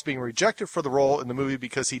recalls being rejected for the role in the movie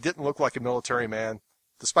because he didn't look like a military man,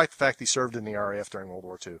 despite the fact he served in the RAF during World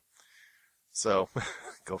War II. So,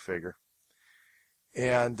 go figure.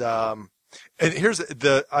 And here's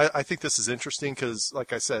I think this is interesting because,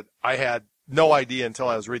 like I said, I had no idea until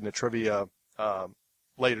I was reading the trivia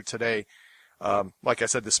later today. Like I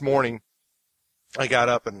said this morning, I got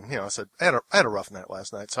up and, I said, I had a rough night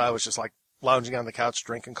last night. So I was just like lounging on the couch,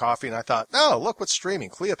 drinking coffee, and I thought, oh, look what's streaming,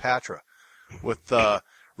 Cleopatra with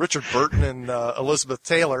Richard Burton and Elizabeth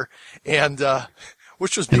Taylor, and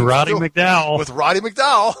which was being Roddy McDowall. With Roddy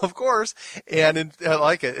McDowall, of course. And I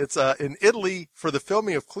like it. It's in Italy for the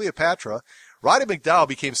filming of Cleopatra. Roddy McDowall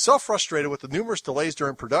became so frustrated with the numerous delays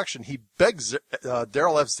during production, he begged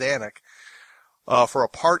Daryl F. Zanuck for a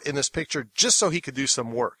part in this picture just so he could do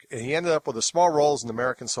some work. And he ended up with a small role as an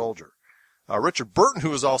American soldier. Richard Burton, who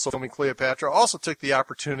was also filming Cleopatra, also took the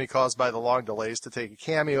opportunity caused by the long delays to take a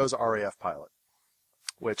cameo as RAF pilot,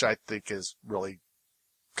 which I think is really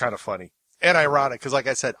kind of funny and ironic because, like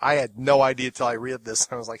I said, I had no idea until I read this.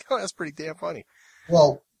 I was like, oh, that's pretty damn funny.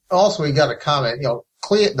 Well, also we got a comment,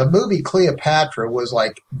 the movie Cleopatra was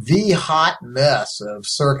like the hot mess of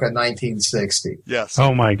circa 1960. Yes.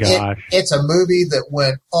 Oh my gosh. It's a movie that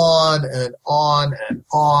went on and on and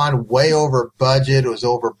on, way over budget. It was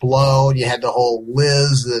overblown. You had the whole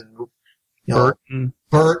Liz and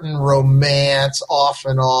Burton romance off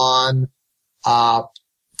and on.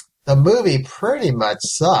 The movie pretty much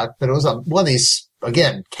sucked, but it was one of these,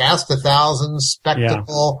 again, cast 1,000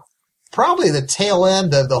 spectacle. Yeah. Probably the tail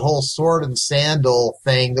end of the whole sword and sandal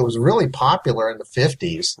thing that was really popular in the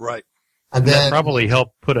 50s. Right. And then that probably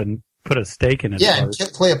helped put a stake in it. Yeah, and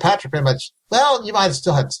Cleopatra pretty much, well, you might have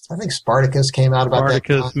still had, I think Spartacus came out about that.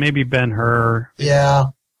 Spartacus, maybe Ben-Hur. Yeah.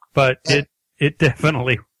 But it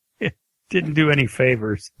definitely didn't do any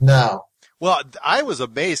favors. No. Well, I was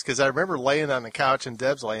amazed because I remember laying on the couch and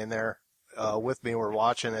Deb's laying there with me. We're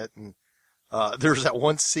watching it, and there's that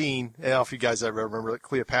one scene. I don't know if you guys ever remember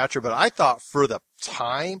Cleopatra, but I thought for the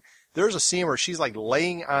time, there's a scene where she's like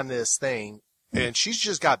laying on this thing, and she's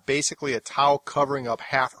just got basically a towel covering up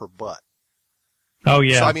half her butt. Oh,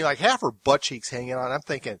 yeah. So, I mean, like half her butt cheeks hanging on. I'm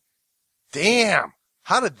thinking, damn,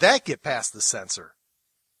 how did that get past the censor?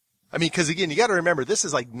 I mean, because again, you got to remember, this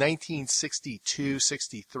is like 1962,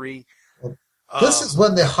 63. This is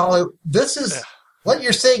when what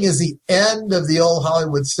you're saying is the end of the old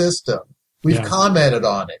Hollywood system. We've commented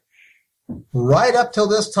on it. Right up till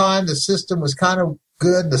this time, the system was kind of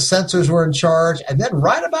good. The censors were in charge. And then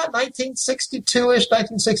right about 1962-ish,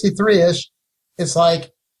 1963-ish, it's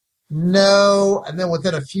like, no. And then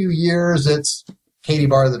within a few years, it's Katie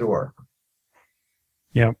bar the door.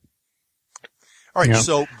 Yep. All right. Yep.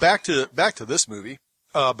 So back to this movie.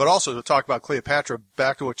 But also to talk about Cleopatra,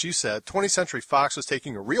 back to what you said, 20th Century Fox was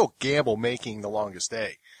taking a real gamble making The Longest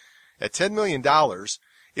Day. At $10 million,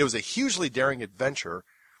 it was a hugely daring adventure,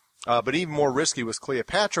 but even more risky was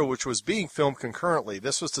Cleopatra, which was being filmed concurrently.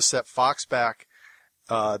 This was to set Fox back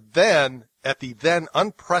then at the then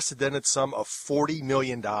unprecedented sum of $40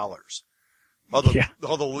 million.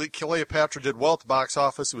 Although Cleopatra did well at the box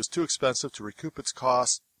office, it was too expensive to recoup its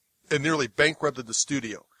costs and nearly bankrupted the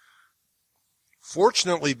studio.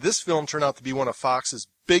 Fortunately, this film turned out to be one of Fox's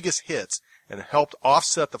biggest hits and helped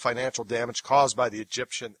offset the financial damage caused by the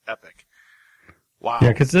Egyptian epic. Wow. Yeah,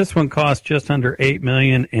 because this one cost just under $8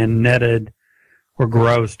 million and netted or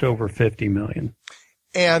grossed over $50 million.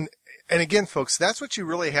 And again, folks, that's what you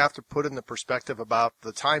really have to put in the perspective about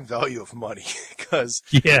the time value of money, because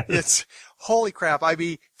it's holy crap. I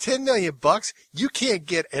mean, $10 million, you can't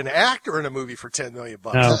get an actor in a movie for $10 million.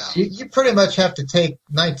 No. You pretty much have to take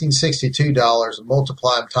 $1962 and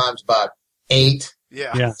multiply them times about 8,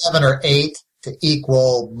 7 or 8 to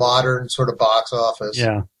equal modern sort of box office.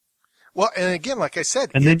 Yeah. Well, and again, like I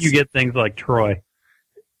said, and then you get things like Troy,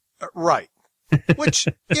 right? Which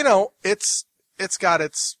it's got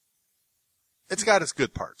its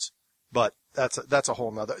good parts, but that's a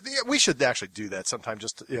whole nother. We should actually do that sometime,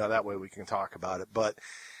 just that way we can talk about it. But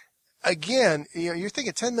again, you're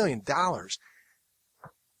thinking $10 million.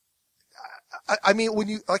 I mean,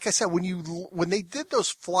 when they did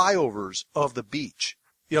those flyovers of the beach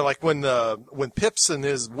You know, like when Pips and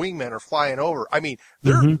his wingmen are flying over. I mean,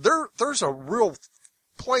 there's a real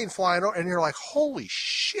plane flying over, and you're like, holy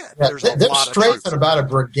shit! Yeah, there's a they're lot of strafing troops. about a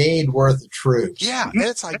brigade worth of troops. Yeah, and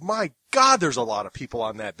it's like, my God, there's a lot of people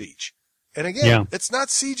on that beach. And again, It's not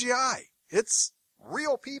CGI; it's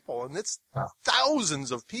real people, and it's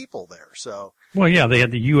thousands of people there. So, well, yeah, they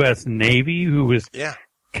had the U.S. Navy who was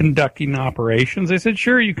conducting operations. They said,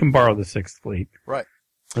 sure, you can borrow the Sixth Fleet, right?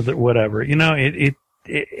 Or whatever. You know,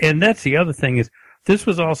 and that's the other thing is this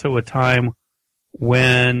was also a time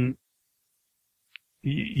when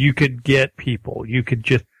you could get people. You could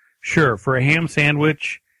just, sure, for a ham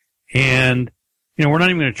sandwich, and, you know, we're not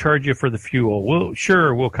even going to charge you for the fuel.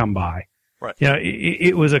 We'll come by. Right. Yeah,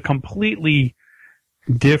 it was a completely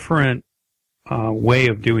different way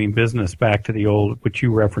of doing business back to the old, which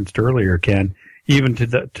you referenced earlier, Ken, even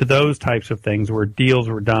to those types of things where deals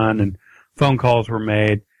were done and phone calls were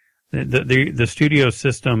made. The studio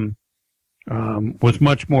system was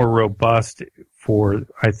much more robust for,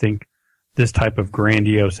 I think, this type of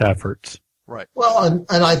grandiose efforts. Right. Well,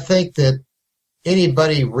 and I think that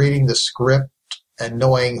anybody reading the script and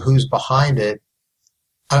knowing who's behind it,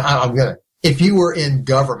 if you were in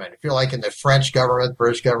government, if you're like in the French government,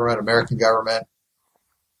 British government, American government,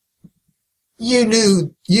 you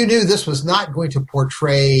knew this was not going to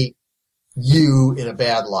portray you in a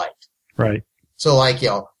bad light. Right. So, like, you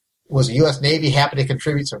know, was the U.S. Navy happy to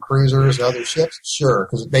contribute some cruisers and other ships? Sure,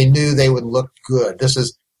 because they knew they would look good. This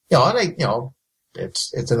is, you know,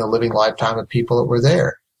 it's in the living lifetime of people that were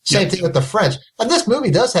there. Same thing with the French. And this movie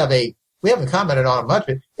does have we haven't commented on it much,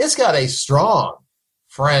 but it's got a strong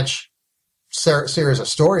French series of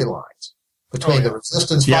storylines between the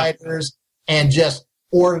resistance fighters and just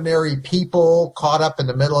ordinary people caught up in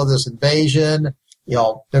the middle of this invasion. You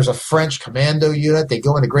know, there's a French commando unit. They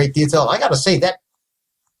go into great detail. And I got to say that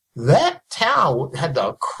town had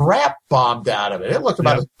the crap bombed out of it. It looked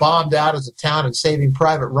about as bombed out as a town in Saving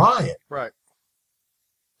Private Ryan. Right.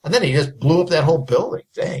 And then he just blew up that whole building.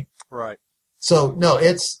 Dang. Right. So no,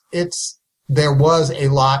 there was a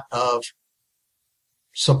lot of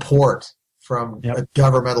support from a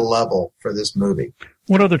governmental level for this movie.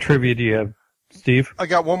 What other trivia do you have, Steve? I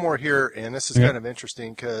got one more here, and this is kind of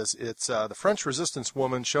interesting because it's the French resistance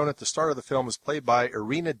woman shown at the start of the film is played by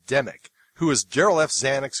Irina Demick, who was Daryl F.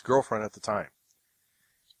 Zanuck's girlfriend at the time.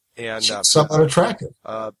 And she's somewhat attractive.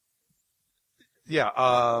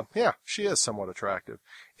 She is somewhat attractive.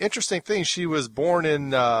 Interesting thing, she was born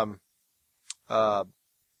in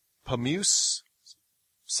Pameuse,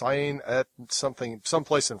 at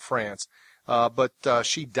someplace in France, but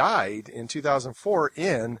she died in 2004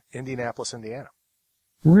 in Indianapolis, Indiana.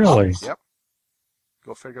 Really? Yep.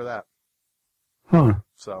 Go figure that. Huh.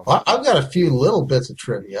 So I've got a few little bits of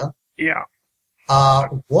trivia. Yeah.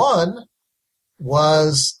 One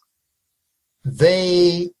was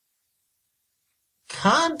they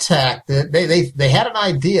contacted, they had an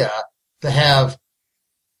idea to have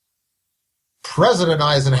President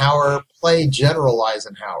Eisenhower play General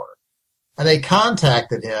Eisenhower. And they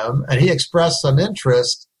contacted him, and he expressed some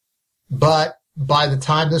interest, but by the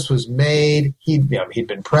time this was made, he'd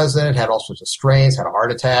been president, had all sorts of strains, had a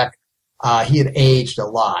heart attack. He had aged a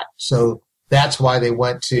lot. So that's why they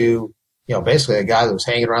went to, basically a guy that was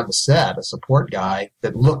hanging around the set, a support guy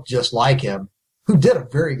that looked just like him, who did a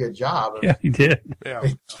very good job of he did.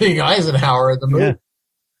 being Eisenhower in the movie.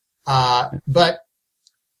 Yeah. But,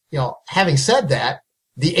 having said that,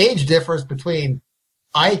 the age difference between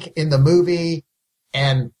Ike in the movie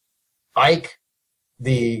and Ike,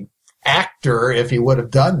 the actor, if he would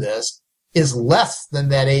have done this, is less than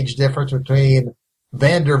that age difference between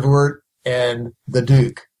Van der Voort and the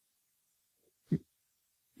Duke.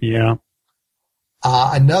 Yeah.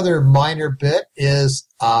 Another minor bit is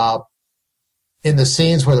in the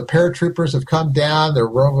scenes where the paratroopers have come down, they're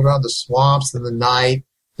roaming around the swamps in the night,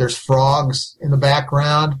 there's frogs in the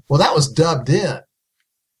background. Well, that was dubbed in.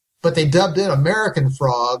 But they dubbed in American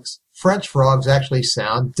frogs. French frogs actually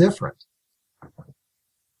sound different.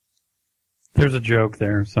 There's a joke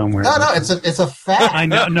there somewhere. No, it's a fact. I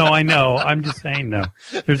know. No, I know. I'm just saying, though.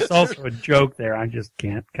 There's also a joke there. I just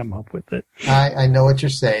can't come up with it. I know what you're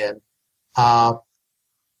saying. Instead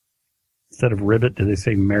of ribbit, do they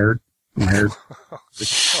say merd? Merd.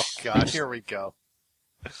 Oh, God. Here we go.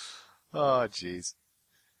 Oh, jeez.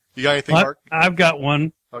 You got anything, Mark? I've got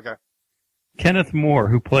one. Okay. Kenneth Moore,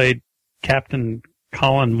 who played Captain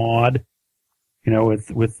Colin Maud,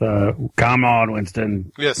 with come on,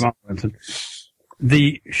 Winston. Yes. Come on, Winston.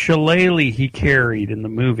 The shillelagh he carried in the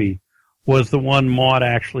movie was the one Maud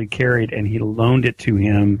actually carried, and he loaned it to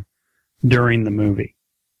him during the movie.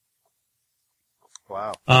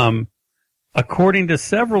 Wow. according to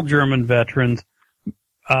several German veterans,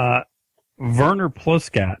 Werner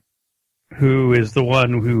Pluskat, who is the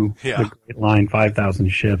one who the great line 5,000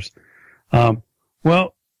 ships.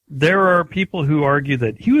 Well, there are people who argue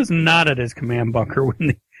that he was not at his command bunker when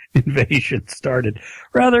the invasion started.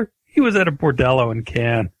 Rather, he was at a bordello in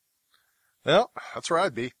Cannes. Well, that's where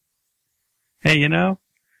I'd be. Hey, you know,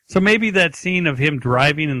 so maybe that scene of him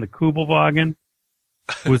driving in the Kubelwagen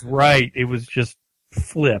was right. It was just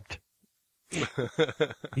flipped.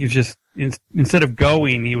 He was just, instead of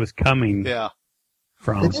going, he was coming. Yeah.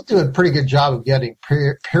 They did do a pretty good job of getting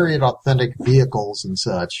period authentic vehicles and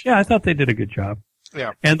such. Yeah, I thought they did a good job.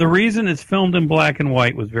 Yeah. And the reason it's filmed in black and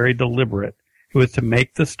white was very deliberate. It was to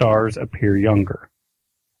make the stars appear younger.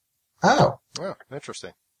 Oh. Oh,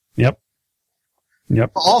 interesting. Yep.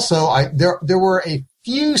 Also, there were a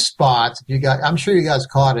few spots, I'm sure you guys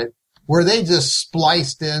caught it, where they just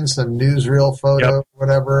spliced in some newsreel photo or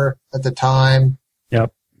whatever at the time.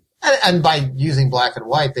 Yep. And by using black and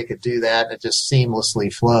white, they could do that, and it just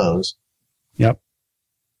seamlessly flows. Yep.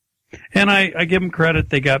 And I give them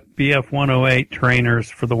credit. They got BF 108 trainers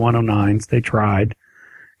for the 109s. They tried.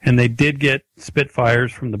 And they did get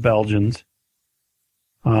Spitfires from the Belgians.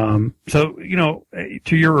 So, you know,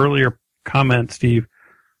 to your earlier comment, Steve,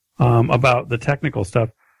 about the technical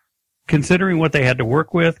stuff, considering what they had to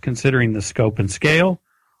work with, considering the scope and scale,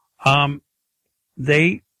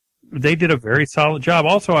 they did a very solid job.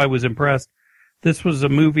 Also, I was impressed. This was a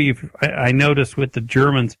movie, I noticed with the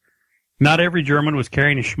Germans, not every German was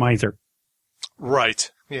carrying a Schmeiser.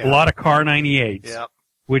 Right. Yeah. A lot of Car 98s. Yep.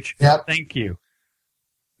 Which, thank you.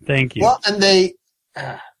 Thank you. Well, and they,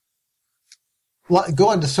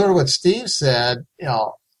 going to sort of what Steve said, you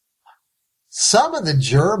know, some of the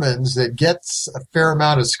Germans that gets a fair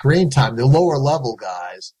amount of screen time, the lower level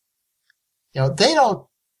guys, you know, they don't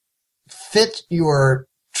fit your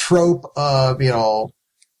trope of, you know,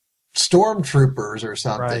 stormtroopers or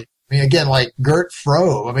something. Right. I mean, again, like Gert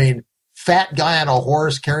Frobe, I mean, fat guy on a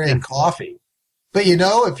horse carrying coffee. But, you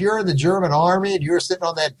know, if you're in the German army and you're sitting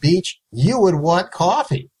on that beach, you would want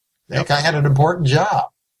coffee. That guy had an important job.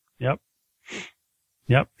 Yep,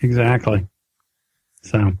 exactly.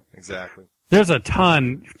 So. Exactly. There's a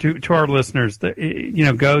ton to our listeners that, you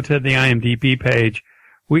know, go to the IMDb page.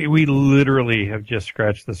 We literally have just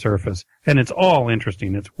scratched the surface, and it's all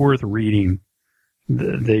interesting. It's worth reading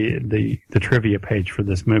the trivia page for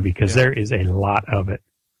this movie because there is a lot of it.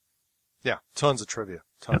 Yeah, tons of trivia,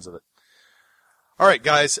 tons of it. All right,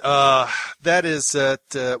 guys, that's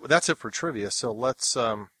it for trivia. So let's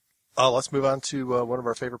move on to one of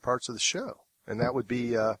our favorite parts of the show, and that would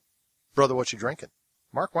be Brother, What You Drinking?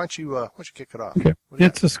 Mark, why don't you kick it off? Okay.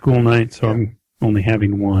 It's a school night, so I'm only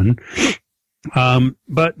having one.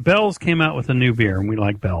 But Bell's came out with a new beer, and we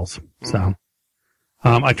like Bell's. So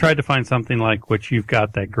I tried to find something like what you've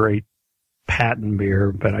got, that great Patton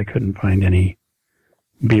beer, but I couldn't find any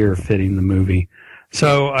beer fitting the movie.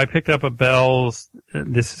 So I picked up a Bell's.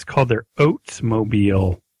 This is called their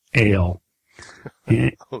Oatsmobile Ale.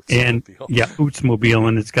 Oatsmobile,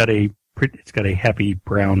 and it's got a happy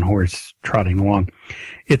brown horse trotting along.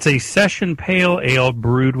 It's a session pale ale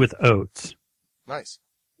brewed with oats. Nice.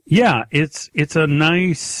 Yeah, it's a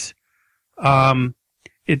nice.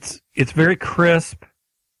 It's very crisp.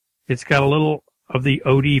 It's got a little of the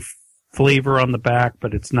oaty flavor on the back,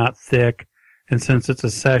 but it's not thick. And since it's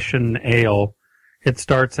a session ale, it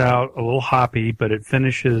starts out a little hoppy, but it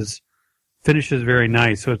finishes very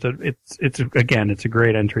nice. So it's a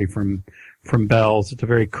great entry from Bell's. It's a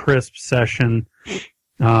very crisp session,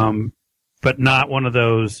 but not one of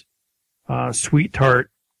those sweet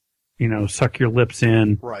tart, you know, suck your lips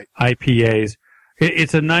in IPAs.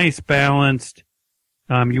 It's a nice balanced.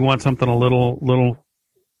 You want something a little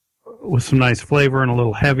with some nice flavor and a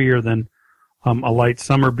little heavier than a light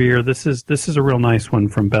summer beer. This is a real nice one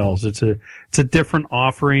from Bell's. It's a different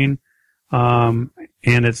offering, and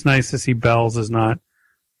it's nice to see Bell's is not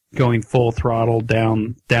going full throttle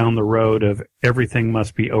down the road of everything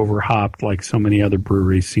must be overhopped like so many other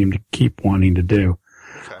breweries seem to keep wanting to do.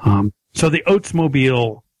 Okay. So the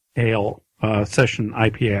Oatsmobile Ale Session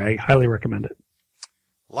IPA, I highly recommend it.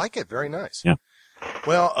 Like it, very nice. Yeah.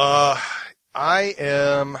 Well, I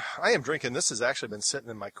am drinking. This has actually been sitting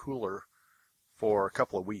in my cooler for a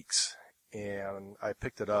couple of weeks, and I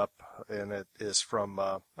picked it up, and it is from.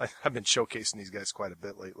 I've been showcasing these guys quite a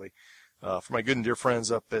bit lately. For my good and dear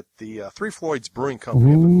friends up at the Three Floyds Brewing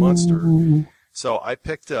Company up in Munster. So I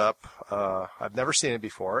picked up, I've never seen it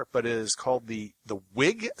before, but it is called the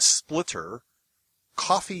Wig Splitter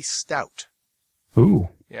Coffee Stout. Ooh.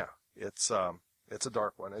 Yeah, it's a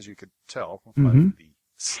dark one, as you could tell by the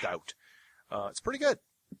stout. It's pretty good.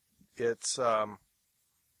 It's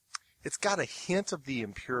got a hint of the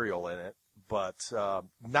Imperial in it, but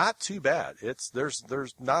not too bad.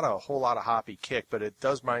 There's not a whole lot of hoppy kick, but it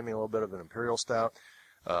does remind me a little bit of an Imperial Stout.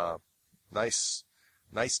 Nice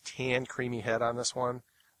tan, creamy head on this one,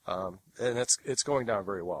 and it's going down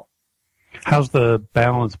very well. How's the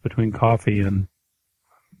balance between coffee and?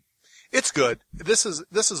 It's good. This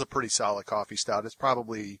is a pretty solid coffee stout. It's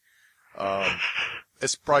probably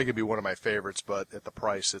gonna be one of my favorites, but at the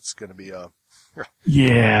price, it's gonna be a.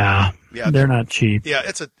 Yeah, they're not cheap. Yeah,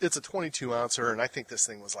 it's a 22 ouncer, and I think this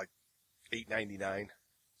thing was like $8.99.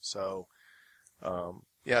 So,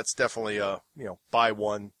 it's definitely buy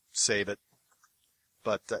one, save it.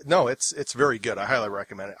 But no, it's very good. I highly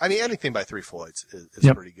recommend it. I mean, anything by Three Floyds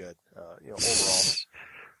is pretty good. Overall.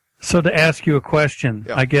 So to ask you a question,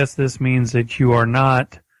 I guess this means that you are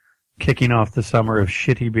not kicking off the summer of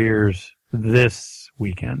shitty beers this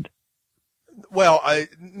weekend. Well,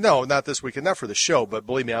 no, not this weekend, not for the show, but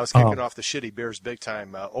believe me, I was kicking off the shitty beers big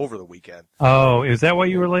time over the weekend. Oh, is that why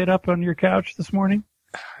you were laid up on your couch this morning?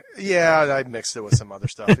 Yeah, I mixed it with some other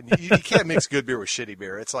stuff. And you can't mix good beer with shitty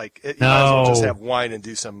beer. It's like, you might as well just have wine and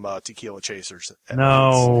do some tequila chasers.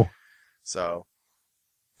 No. So,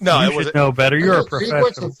 no, you should know better. You're a professional.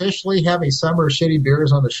 Sequence officially having summer shitty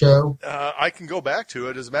beers on the show? I can go back to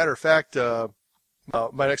it. As a matter of fact, my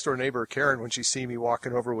next door neighbor, Karen, when she see me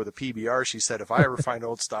walking over with a PBR, she said, if I ever find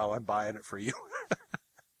Old Style, I'm buying it for you.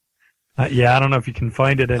 Yeah, I don't know if you can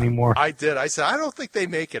find it anymore. I did. I said, I don't think they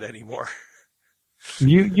make it anymore.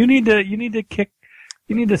 You need to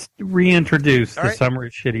reintroduce the summer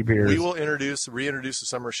of shitty beers. We will reintroduce the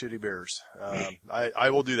summer of shitty beers.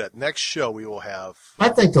 I will do that. Next show we will have. I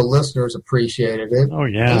think the listeners appreciated it. Oh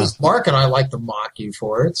yeah. At least Mark and I like to mock you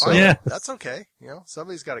for it. So. Yeah, that's okay.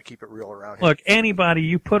 Somebody's got to keep it real around here. Look, anybody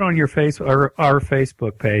you put on your or our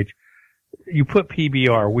Facebook page, you put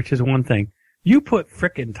PBR, which is one thing. You put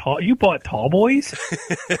frickin' you bought Tall Boys?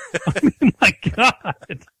 I mean, my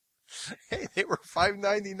God. Hey, they were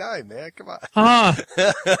 $5.99, man. Come on.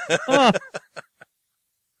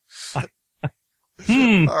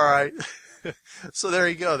 All right. So there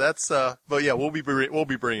you go. That's but yeah, we'll be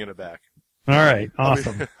bringing it back. All right.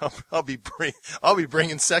 Awesome. I'll be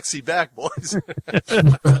bringing sexy back, boys. Let's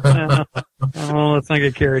not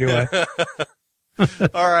get carried away.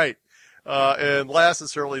 All right. And last and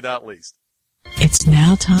certainly not least. It's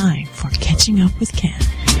now time for Catching Up with Ken.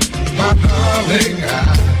 My darling,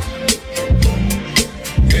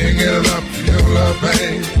 can't get enough your love,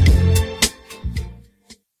 babe.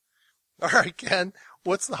 All right, Ken,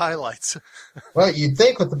 what's the highlights? Well, you'd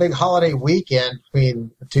think with the big holiday weekend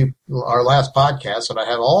between our last podcast that I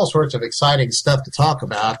have all sorts of exciting stuff to talk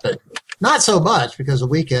about, but not so much because the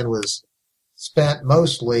weekend was spent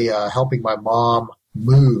mostly helping my mom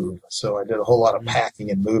move. So I did a whole lot of packing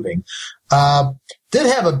and moving. Did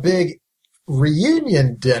have a big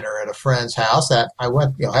reunion dinner at a friend's house that I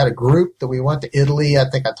went, had a group that we went to Italy. I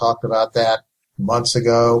think I talked about that months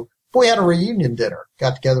ago. But we had a reunion dinner,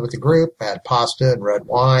 got together with the group, had pasta and red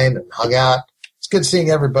wine and hung out. It's good seeing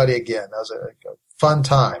everybody again. That was a fun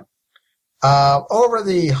time. Over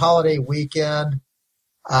the holiday weekend,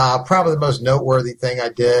 probably the most noteworthy thing I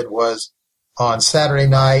did was on Saturday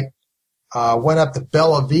night, went up to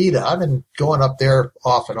Bella Vita. I've been going up there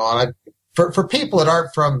off and on. For people that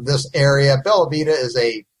aren't from this area, Bella Vita is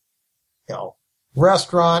a,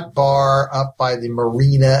 restaurant bar up by the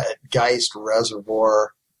marina at Geist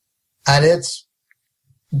Reservoir. And it's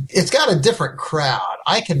got a different crowd.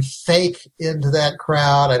 I can fake into that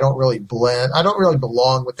crowd. I don't really blend. I don't really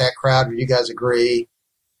belong with that crowd. Would you guys agree?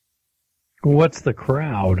 What's the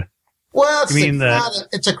crowd? Well,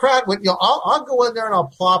 it's a crowd. When, I'll go in there and I'll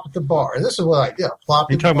plop at the bar. This is what I do.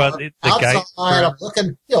 Plop at the bar. You're talking about the outside. I'm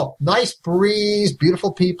looking, nice breeze,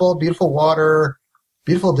 beautiful people, beautiful water,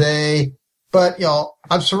 beautiful day. But,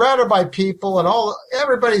 I'm surrounded by people and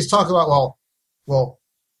everybody's talking about, well,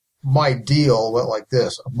 my deal went like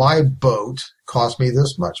this. My boat cost me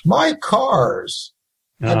this much. My cars,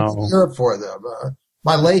 I had to reserve for them.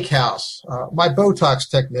 My lake house, my Botox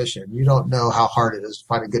technician. You don't know how hard it is to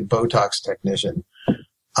find a good Botox technician.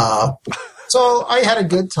 So I had a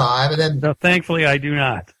good time. And then, no, thankfully, I do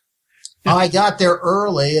not. I got there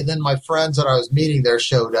early, and then my friends that I was meeting there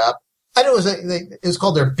showed up. I know it was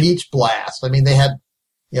called their beach blast. I mean, they had,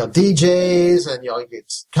 DJs, and, you could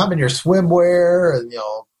come in your swimwear and,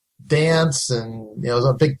 dance, and, it was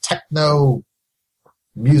a big techno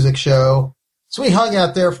music show. So we hung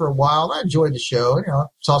out there for a while, and I enjoyed the show, and,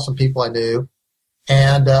 saw some people I knew.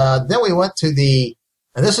 And, then we went to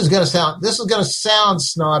and this is going to sound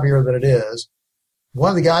snobbier than it is. One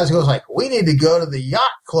of the guys goes like, we need to go to the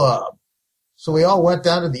yacht club. So we all went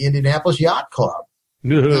down to the Indianapolis Yacht Club.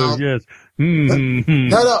 Oh, yes. Mm-hmm.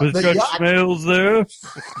 No, was the Judge yacht- Smales there?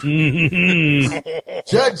 Mm-hmm.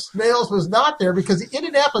 Judge Smales was not there because the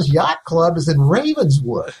Indianapolis Yacht Club is in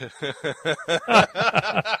Ravenswood.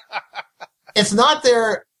 It's not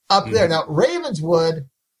there up there. Now, Ravenswood,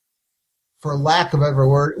 for lack of a better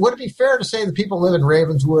word, would it be fair to say the people who live in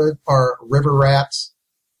Ravenswood are river rats?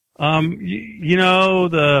 You know,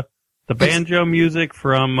 the banjo music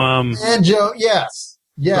from Banjo, yes.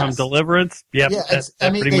 from Deliverance. Yep. Yeah,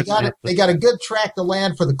 they got a good tract of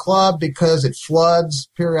land for the club because it floods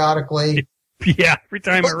periodically. Yeah, every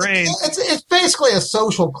time it rains. It's basically a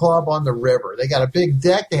social club on the river. They got a big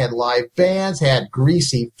deck. They had live bands, had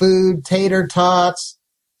greasy food, tater tots.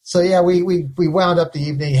 So yeah, we wound up the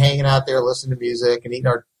evening hanging out there, listening to music and eating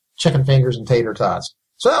our chicken fingers and tater tots.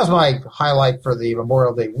 So that was my highlight for the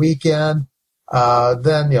Memorial Day weekend.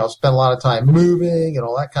 Then, spent a lot of time moving and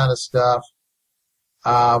all that kind of stuff.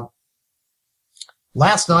 Last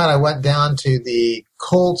night I went down to the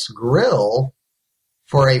Colts Grill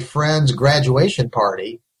for a friend's graduation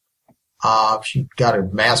party. She got her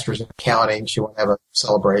master's in accounting. She wanted to have a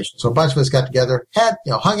celebration. So a bunch of us got together,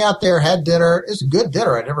 hung out there, had dinner. It was a good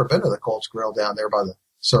dinner. I'd never been to the Colts Grill down there by the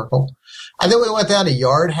circle. And then we went down to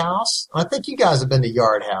Yard House. I think you guys have been to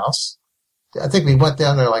Yard House. I think we went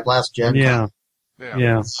down there like last Gen Con.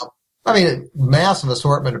 Yeah. I mean, massive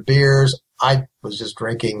assortment of beers. I was just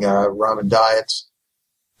drinking rum and diets.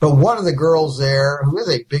 But one of the girls there, who is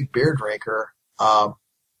a big beer drinker,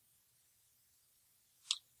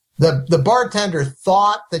 the bartender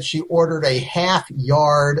thought that she ordered a half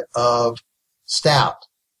yard of stout.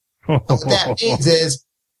 What that means is,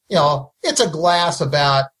 it's a glass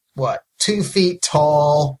about, 2 feet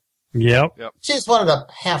tall. Yep. She just wanted a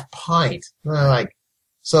half pint.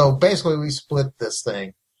 So basically we split this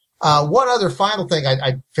thing. One other final thing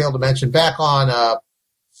I failed to mention, back on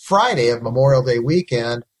Friday of Memorial Day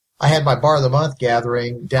weekend, I had my Bar of the Month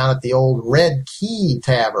gathering down at the old Red Key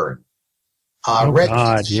Tavern. Red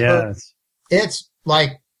Key, yes. It's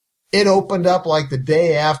like, it opened up like the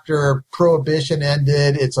day after Prohibition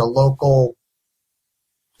ended. It's a local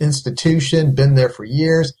institution, been there for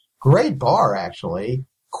years. Great bar, actually.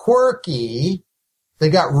 Quirky. They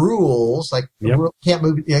got rules, like can't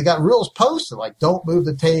move. They got rules posted, like don't move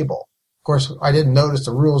the table. Of course, I didn't notice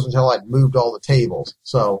the rules until I'd moved all the tables.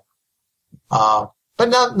 So, but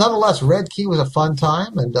nonetheless, Red Key was a fun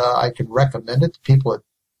time, and I could recommend it to people that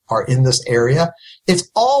are in this area. It's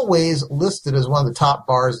always listed as one of the top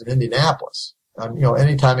bars in Indianapolis.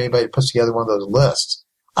 Anytime anybody puts together one of those lists,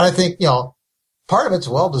 and I think part of it's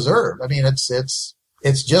well deserved. I mean, it's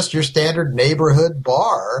just your standard neighborhood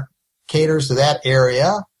bar. Caters to that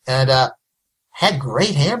area and had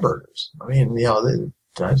great hamburgers. I mean, I'll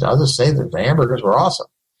just say that the hamburgers were awesome.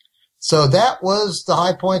 So that was the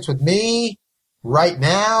high points with me. Right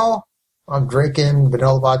now, I'm drinking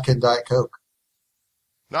vanilla vodka and Diet Coke.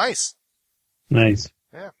 Nice.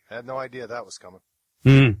 Yeah, had no idea that was coming.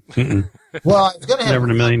 Well, I was going to have never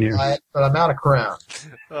in a million years, but I'm out of Crown.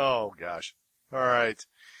 Oh gosh. All right.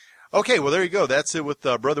 Okay, well, there you go. That's it with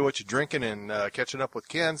Brother What You Drinking and catching up with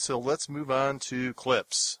Ken. So let's move on to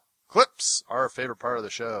clips. Clips are our favorite part of the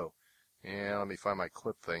show. And let me find my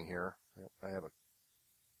clip thing here. I have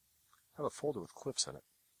a folder with clips in it.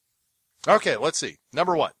 Okay, let's see.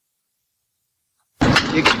 Number 1.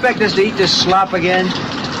 You expect us to eat this slop again?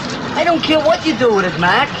 I don't care what you do with it,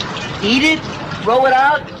 Mac. Eat it, throw it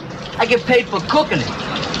out. I get paid for cooking it.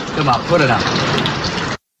 Come on, put it on.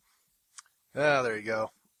 Ah, there you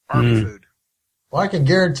go. Army food. Well, I can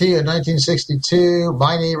guarantee you in 1962,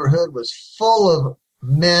 my neighborhood was full of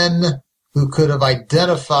men who could have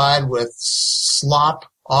identified with slop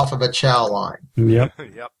off of a chow line. Yep.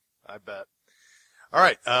 Yep, I bet. All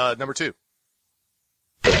right, number 2.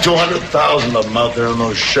 200,000 of them out there on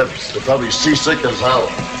those ships. They're probably seasick as hell.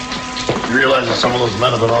 You realize that some of those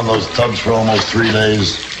men have been on those tubs for almost 3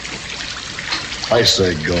 days? I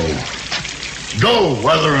say go. Go,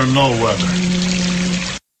 whether or no weather.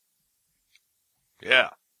 Yeah.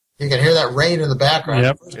 You can hear that rain in the background.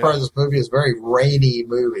 Yep. The first part of this movie is a very rainy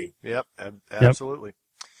movie. Yep, absolutely.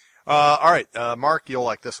 All right, Mark, you'll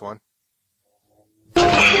like this one.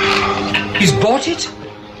 He's bought it?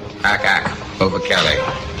 Ack, over Calais.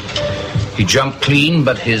 He jumped clean,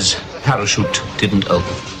 but his parachute didn't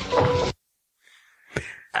open.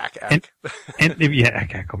 Ack. And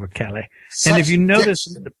ack over Calais. And if you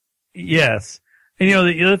notice, yes. And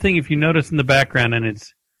the other thing, if you notice in the background, and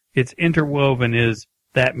it's interwoven, is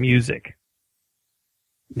that music.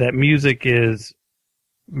 That music is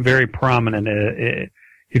very prominent.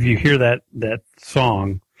 If you hear that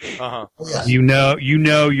song, Uh-huh. Yes. You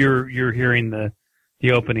know you're hearing the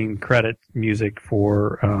opening credit music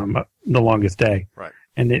for The Longest Day. Right.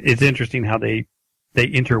 And it's interesting how they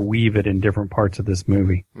interweave it in different parts of this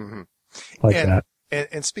movie. Mm-hmm. Like that.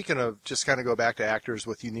 And speaking of, just kind of go back to actors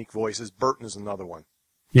with unique voices, Burton is another one.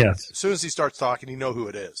 Yes. As soon as he starts talking, you know who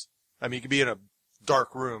it is. I mean, you could be in a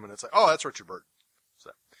dark room and it's like, oh, that's Richard Burton.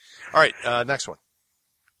 So, all right, next one.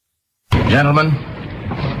 Gentlemen,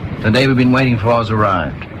 the day we've been waiting for has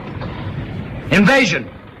arrived. Invasion!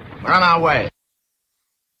 We're on our way.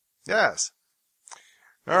 Yes.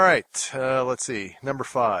 All right, let's see. Number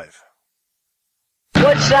 5.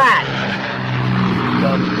 What's that?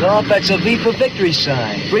 Thumbs up, that's a V for victory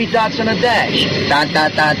sign. 3 dots and a dash. Da, da,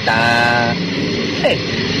 da, da. Hey,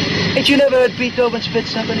 ain't you never heard Beethoven spit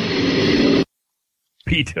symphony?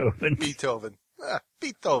 Beethoven. Beethoven.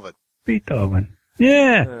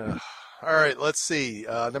 Yeah. All right, let's see.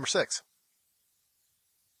 Number 6.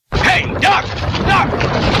 Hey, Doc! Doc!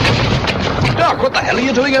 Doc, what the hell are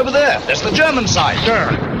you doing over there? That's the German side. Sir,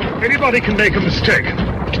 anybody can make a mistake.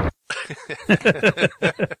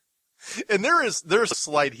 And there's a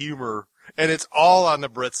slight humor, and it's all on the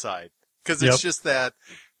Brit side. Because it's just that,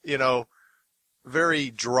 very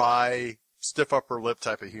dry, stiff upper lip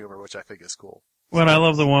type of humor, which I think is cool. Well, I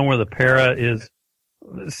love the one where the para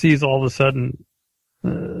sees all of a sudden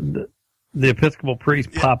the Episcopal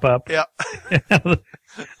priest pop up. Yeah.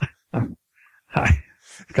 I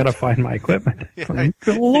gotta find my equipment.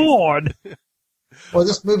 Good Lord. Well,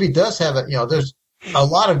 this movie does have there's a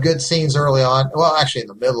lot of good scenes early on. Well, actually in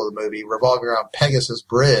the middle of the movie, revolving around Pegasus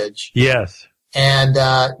Bridge. Yes. And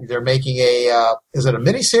they're making is it a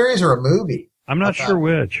miniseries or a movie? I'm not sure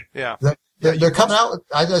which. Yeah. They're coming out with,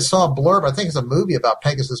 I just saw a blurb, I think it's a movie about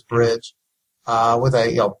Pegasus Bridge, with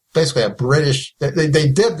basically a British, they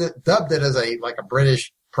dubbed it as a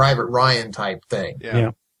British Private Ryan type thing.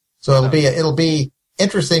 Yeah. So it'll be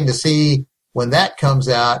interesting to see when that comes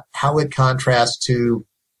out, how it contrasts to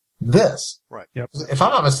this. Right. Yep. If I'm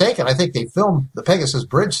not mistaken, I think they filmed the Pegasus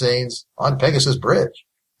Bridge scenes on Pegasus Bridge.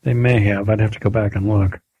 They may have. I'd have to go back and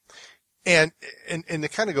look. And to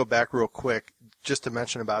kind of go back real quick, just to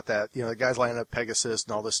mention about that, the guys lining up Pegasus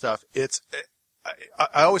and all this stuff.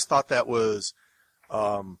 I always thought that was,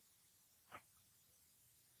 trying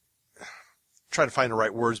to find the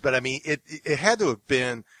right words, but I mean, it had to have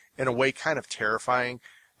been in a way kind of terrifying,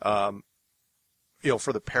 for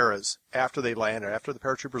the paras after they landed, after the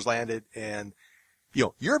paratroopers landed, and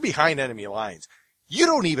you're behind enemy lines. You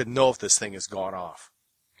don't even know if this thing has gone off.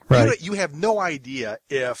 Right. You have no idea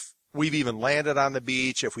if we've even landed on the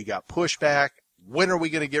beach, if we got pushed back. When are we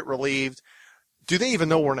going to get relieved? Do they even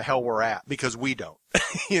know where in the hell we're at? Because we don't.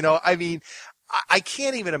 I mean, I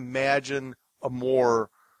can't even imagine a more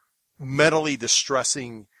mentally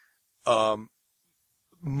distressing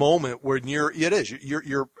moment where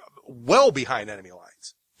you're well behind enemy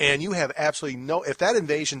lines, and you have absolutely no. If that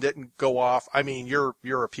invasion didn't go off, I mean, you're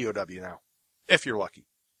a POW now, if you're lucky.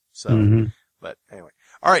 So, But anyway,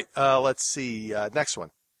 all right. Let's see. Next one.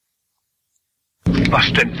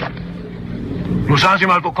 Was denn? Nun sagen Sie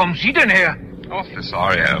mal, wo kommen Sie denn her? Awfully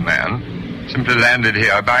sorry, old man. Simply landed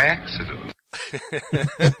here by accident.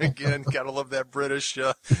 Again, gotta love that British,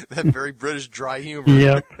 that very British dry humor.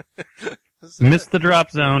 Yep. Missed the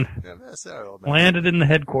drop zone. Yeah, that's that old man. Landed in the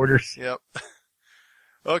headquarters. Yep.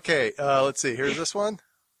 Okay, let's see. Here's this one.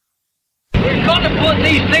 We've got to put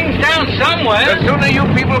these things down somewhere. The sooner you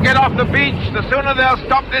people get off the beach, the sooner they'll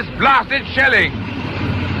stop this blasted shelling.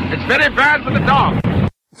 It's very bad for the dog.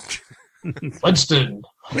 Winston.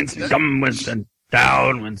 Come, Winston.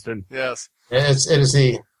 Down, Winston. Yes. It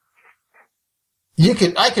is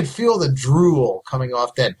I could feel the drool coming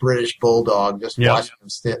off that British bulldog just watching him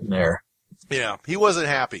sitting there. Yeah, he wasn't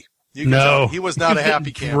happy. No. He was not a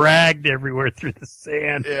happy camper. Dragged everywhere through the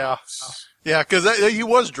sand. Yeah. Yeah, because he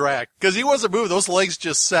was dragged. Because he wasn't moving. Those legs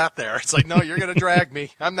just sat there. It's like, no, you're going to drag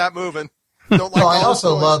me. I'm not moving. Don't like. Well, I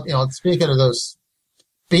also love, speaking of those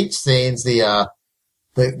beach scenes, the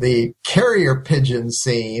carrier pigeon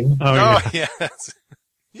scene. Oh yes.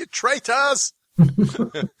 You traitors.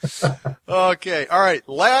 Okay. All right.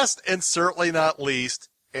 Last and certainly not least,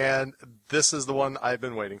 and this is the one I've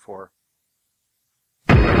been waiting for.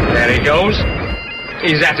 There he goes.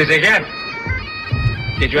 He's at it again.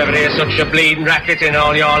 Did you ever hear such a bleeding racket in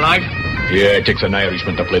all your life? Yeah, it takes an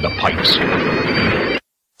Irishman to play the pipes.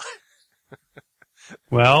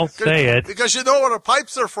 Well, say it. Because you know where the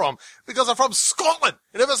pipes are from. Because they're from Scotland.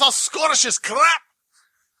 And if it's all Scottish as crap.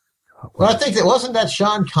 Well, I think wasn't that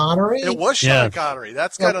Sean Connery? It was Sean Connery.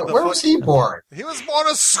 That's kind of the where was he born? He was born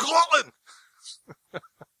in Scotland.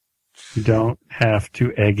 You don't have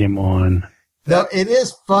to egg him on. No, it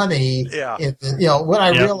is funny. Yeah. When I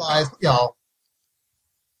realized,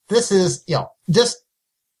 this is, just,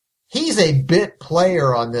 he's a bit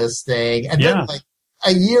player on this thing. And then like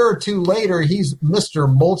a year or two later, he's Mr.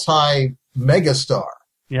 Multi-megastar.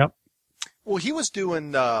 Yep. Well, he was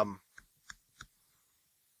doing,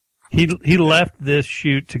 He left this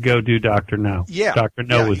shoot to go do Dr. No. Yeah. Dr.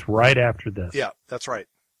 No was right after this. Yeah, that's right.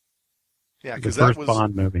 Yeah, The because first that was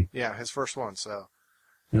Bond movie. Yeah, his first one. So,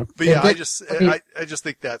 Yep. but yeah, I just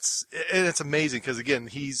think that's, and it's amazing because again,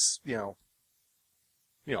 he's a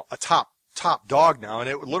top dog now, and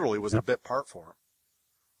it literally was a bit part for him.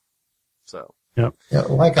 So. Yep. Yeah,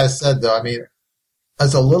 like I said, though, I mean,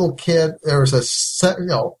 as a little kid, there was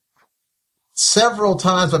several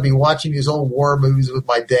times I'd be watching these old war movies with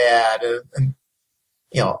my dad, and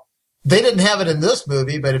they didn't have it in this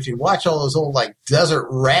movie, but if you watch all those old like desert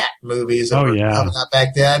rat movies that were coming out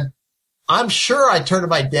back then, I'm sure I turned to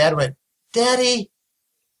my dad and went, "Daddy,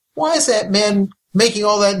 why is that man making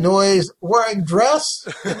all that noise wearing dress?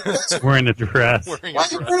 Wearing a dress. Why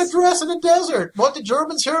is he wearing a dress in the desert? Won't the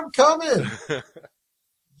Germans hear him coming?"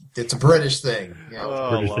 It's a British thing.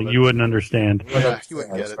 British thing. You wouldn't understand. You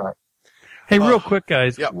wouldn't get it. Right. Hey, real quick,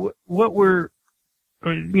 guys. Yep. What were,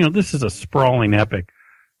 this is a sprawling epic.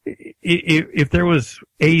 If there was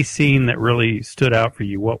a scene that really stood out for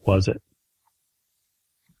you, what was it?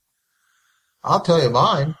 I'll tell you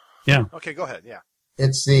mine. Yeah. Okay, go ahead. Yeah.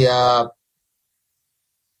 It's the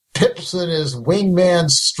Pips and his wingman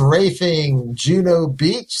strafing Juno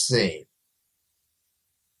Beach scene.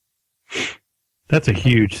 That's a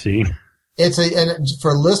huge scene. And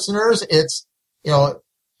for listeners, it's,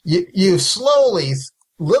 you slowly,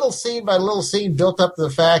 little scene by little scene, built up to the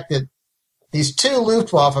fact that these two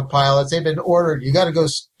Luftwaffe pilots, they've been ordered, you got to go,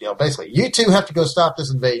 basically, you two have to go stop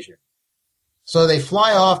this invasion. So they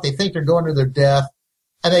fly off, they think they're going to their death,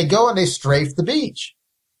 and they go and they strafe the beach.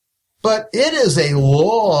 But it is a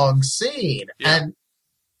long scene. Yeah. And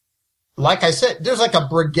like I said, there's like a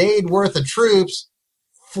brigade worth of troops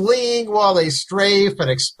fleeing while they strafe and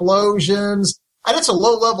explosions. And it's a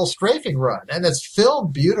low-level strafing run, and it's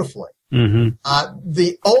filmed beautifully. Mm-hmm.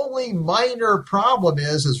 The only minor problem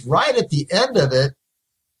is right at the end of it,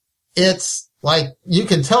 it's like, you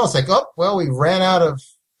can tell it's like, oh, well, we ran out of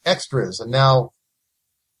extras, and now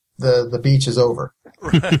the beach is over.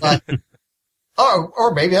 But,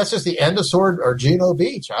 or maybe that's just the end of Sword or Juno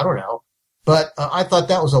Beach. I don't know. But I thought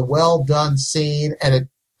that was a well-done scene, and it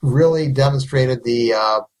really demonstrated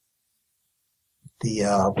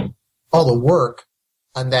all the work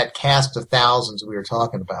on that cast of thousands we were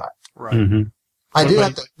talking about. Right. Mm-hmm. I do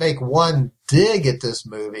have to make one dig at this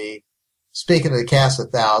movie, speaking of the cast of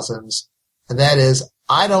thousands, and that is,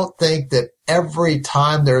 I don't think that every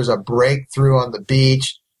time there's a breakthrough on the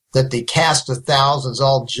beach that the cast of thousands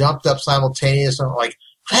all jumped up simultaneously and like,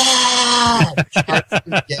 ah!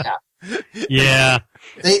 Yeah.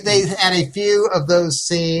 They had a few of those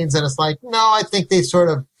scenes, and it's like, no, I think they sort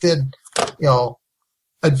of did,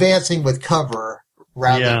 advancing with cover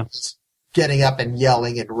rather than just getting up and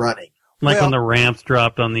yelling and running. Like when the ramps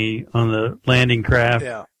dropped on the landing craft.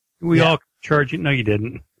 Yeah. We all charged you. No, you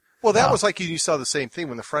didn't. Well, that was like you saw the same thing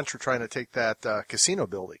when the French were trying to take that casino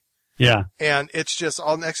building. Yeah. And it's just,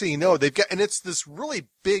 next thing you know, they've got, and it's this really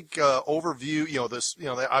big overview,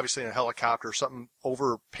 they obviously in a helicopter or something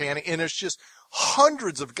over panning, and it's just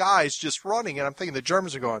hundreds of guys just running, and I'm thinking the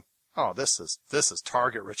Germans are going, oh, this is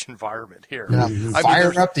target-rich environment here. Yeah.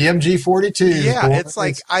 Fire up the MG-42. Yeah, it's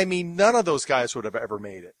like, none of those guys would have ever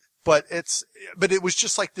made it. But it was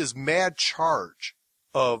just like this mad charge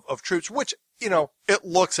of troops, which, it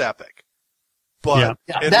looks epic. But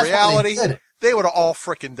in reality, they would have all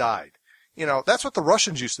frickin' died. That's what the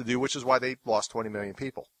Russians used to do, which is why they lost 20 million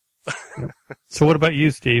people. So what about you,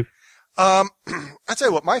 Steve? I'll tell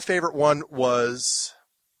you what, my favorite one was,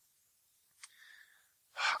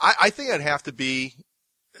 I think I'd have to be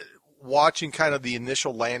watching kind of the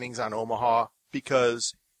initial landings on Omaha,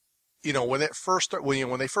 because, when they first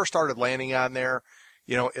started landing on there,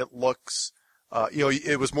 it looks,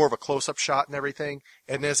 it was more of a close-up shot and everything.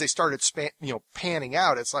 And as they started panning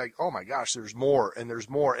out, it's like, oh my gosh, there's more and there's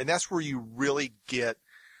more. And that's where you really get,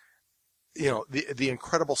 the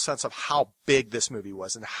incredible sense of how big this movie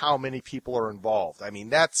was and how many people are involved.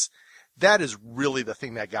 That is really the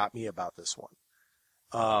thing that got me about this one.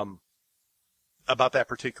 About that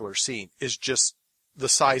particular scene is just the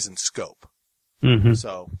size and scope. Mm-hmm.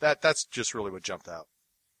 So that's just really what jumped out.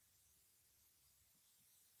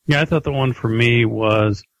 Yeah, I thought the one for me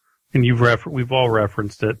was, and we've all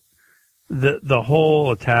referenced it, the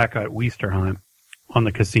whole attack at Westerheim on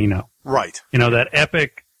the casino. Right. That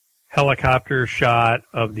epic helicopter shot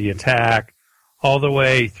of the attack all the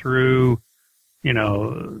way through,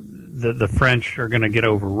 the French are going to get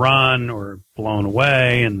overrun or blown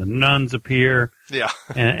away, and the nuns appear. Yeah.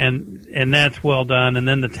 And that's well done. And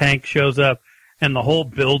then the tank shows up, and the whole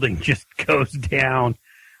building just goes down.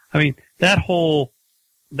 I mean, that whole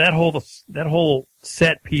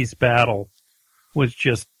set piece battle was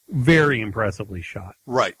just very impressively shot.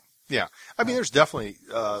 Right. Yeah. I mean, there's definitely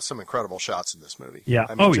some incredible shots in this movie. Yeah.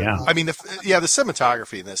 I mean, yeah. I mean, the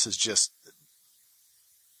cinematography in this is just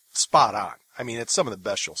spot on. I mean, it's some of the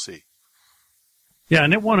best you'll see. Yeah,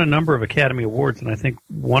 and it won a number of Academy Awards, and I think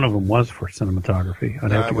one of them was for cinematography.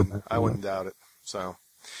 I wouldn't doubt it. So,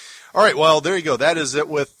 all right. Well, there you go. That is it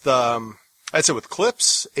with that's it with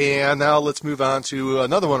clips, and now let's move on to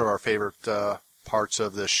another one of our favorite parts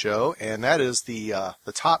of this show, and that is the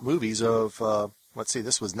top movies of. Let's see.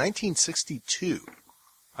 This was 1962,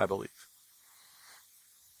 I believe.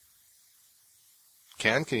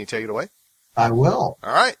 Ken, can you take it away? I will.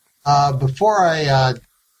 All right. Before I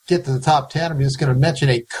get to the top 10, I'm just going to mention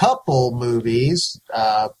a couple movies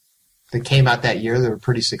that came out that year that were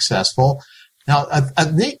pretty successful. Now,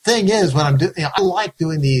 a neat thing is when I'm doing, I like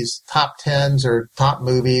doing these top 10s or top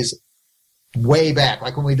movies way back,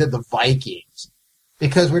 like when we did the Vikings,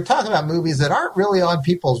 because we're talking about movies that aren't really on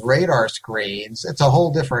people's radar screens. It's a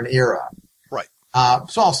whole different era. Right.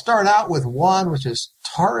 So I'll start out with one, which is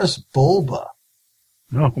Taurus Bulba.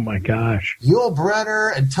 Oh, my gosh. Yul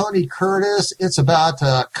Brynner and Tony Curtis. It's about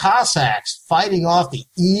Cossacks fighting off the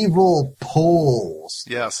evil Poles.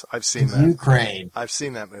 Yes, I've seen that. Ukraine. I've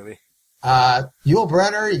seen that movie. Yul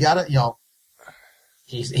Brynner, you got to,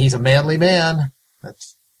 he's a manly man.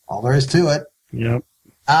 That's all there is to it. Yep.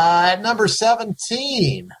 At number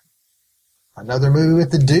 17, another movie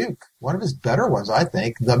with the Duke. One of his better ones, I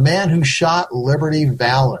think. The Man Who Shot Liberty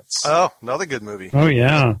Valance. Oh, another good movie. Oh,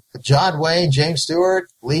 yeah. John Wayne, James Stewart,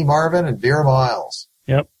 Lee Marvin, and Vera Miles.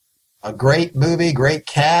 Yep. A great movie, great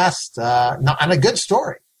cast, and a good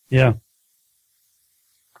story. Yeah.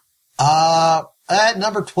 At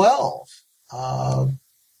number 12,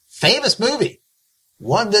 famous movie.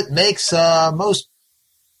 One that makes most...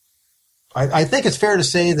 I think it's fair to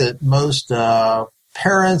say that most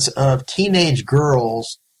parents of teenage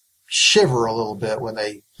girls shiver a little bit when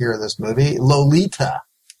they hear this movie. Lolita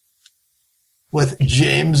with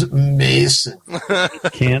James Mason.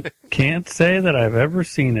 Can't say that I've ever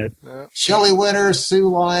seen it. Shelley Winters, Sue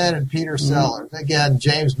Lyon, and Peter Sellers. Again,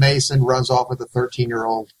 James Mason runs off with a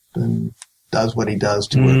 13-year-old and does what he does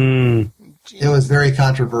to her. It was very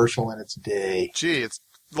controversial in its day. Gee,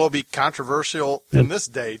 will be controversial in this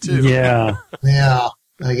day, too. Yeah. Yeah.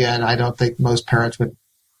 Again, I don't think most parents would.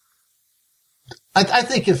 I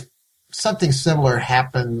think if something similar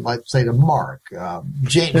happened, like, say, to Mark,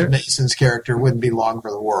 James Mason's character wouldn't be long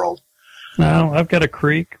for the world. No, I've got a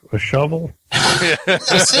creek, a shovel. You got a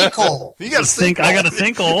sinkhole. You got a sinkhole. I got a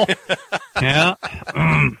sinkhole. Yeah.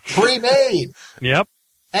 Pre-made. Yep.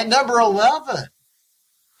 At number 11,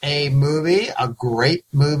 a great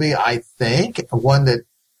movie, I think, one that,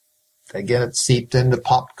 again, it seeped into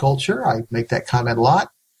pop culture. I make that comment a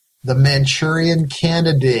lot. The Manchurian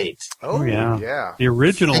Candidate. Oh, yeah. The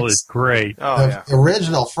original is great. The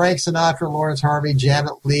original, Frank Sinatra, Lawrence Harvey,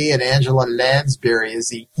 Janet Leigh, and Angela Lansbury is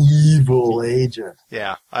the evil agent.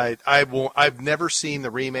 Yeah, I've never seen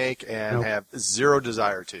the remake and have zero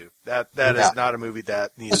desire to. That is not a movie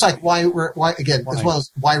that needs. It's like why as well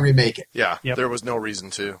as why remake it? Yeah, there was no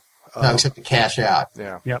reason to. No, except to cash out.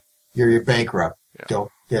 Yeah. Yep. You're bankrupt. Yeah.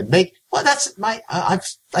 Well, that's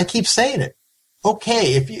I keep saying it.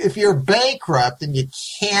 Okay, if you're bankrupt and you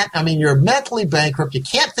can't, you're mentally bankrupt, you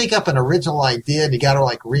can't think up an original idea and you got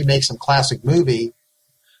to remake some classic movie,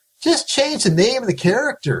 just change the name of the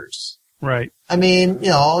characters. Right. You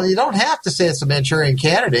don't have to say it's the Manchurian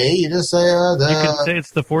Candidate. You just say, you can say it's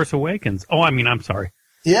The Force Awakens. Oh, I'm sorry.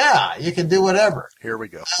 Yeah, you can do whatever. Here we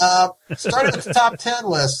go. Starting with the top 10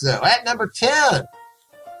 list, though. At number 10,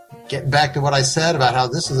 getting back to what I said about how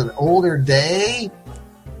this is an older day,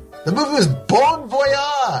 the movie was Bon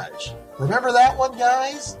Voyage. Remember that one,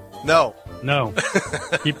 guys? No.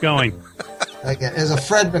 Keep going. Again, it's a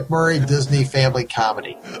Fred MacMurray Disney family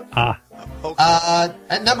comedy. Okay.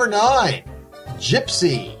 At number 9,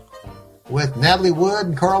 Gypsy with Natalie Wood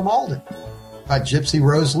and Carl Malden. About Gypsy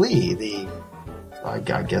Rose Lee, I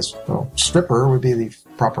guess stripper would be the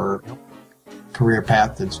proper career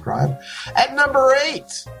path to describe. At number 8,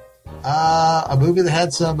 a movie that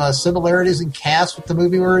had some similarities in cast with the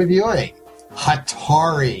movie we're reviewing,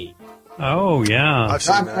 Hatari. Oh, yeah.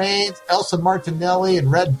 John Wayne, Elsa Martinelli,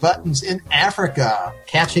 and Red Buttons in Africa,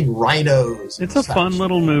 catching rhinos. It's a fun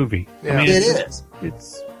little movie. Yeah. It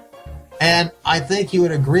is. And I think you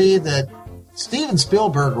would agree that Steven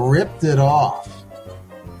Spielberg ripped it off.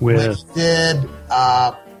 With Which did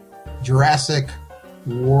Jurassic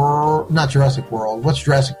World, not Jurassic World. What's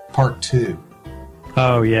Jurassic Park 2?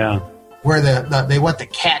 Oh yeah, where they went to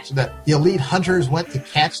catch the elite hunters went to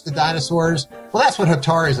catch the dinosaurs. Well, that's what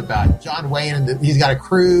Hatari is about. John Wayne and he's got a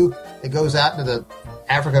crew that goes out into the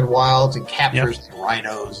African wilds and captures the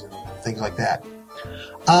rhinos and things like that.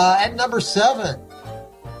 At number 7,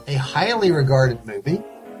 a highly regarded movie,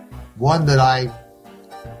 one that I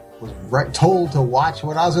was told to watch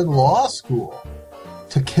when I was in law school,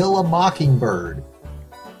 To Kill a Mockingbird.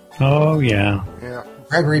 Oh, yeah.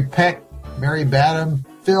 Gregory Peck, Mary Badham,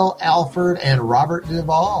 Phil Alford, and Robert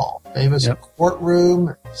Duvall. Famous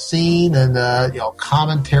courtroom scene and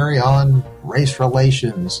commentary on race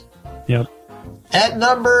relations. Yep. At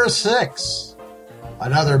number 6,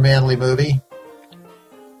 another manly movie.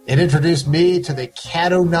 It introduced me to the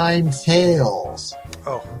Cat O' Nine Tails.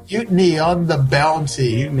 Oh. Mutiny on the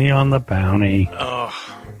Bounty. Mutiny on the Bounty. Oh.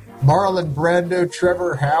 Marlon Brando,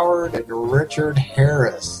 Trevor Howard, and Richard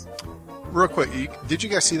Harris. Real quick, did you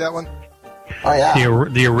guys see that one? Oh, yeah.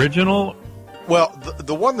 The original? Well,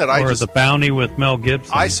 the one that or The Bounty with Mel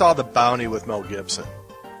Gibson? I saw The Bounty with Mel Gibson.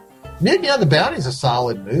 Mutiny on the Bounty is a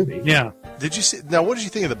solid movie. Yeah. Did you see? Now, what did you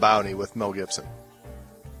think of The Bounty with Mel Gibson?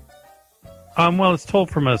 Well, it's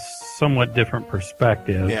told from a somewhat different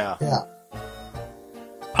perspective. Yeah.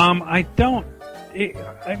 I don't.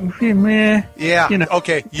 Meh. Yeah. You know.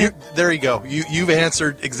 Okay. There you go. You've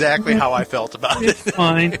answered exactly how I felt about It's it.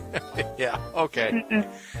 fine. Yeah. Okay.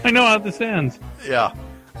 I know how this ends. Yeah.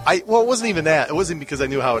 Well, it wasn't even that. It wasn't because I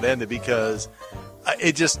knew how it ended. Because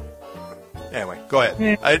it just. Anyway, go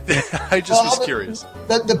ahead. I just was curious.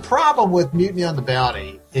 The problem with Mutiny on the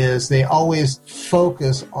Bounty is they always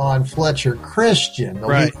focus on Fletcher Christian, the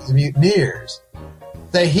leader of the mutineers.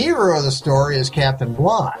 The hero of the story is Captain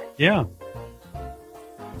Bligh. Yeah.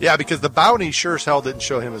 Yeah, because the Bounty sure as hell didn't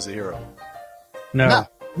show him as a hero. No,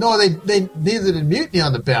 they neither did Mutiny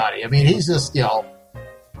on the Bounty. I mean, he's just,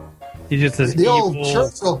 he's just this the evil... old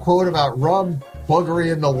Churchill quote about rum,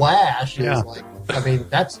 buggery, and the lash is like, I mean,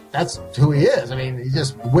 that's who he is. I mean, he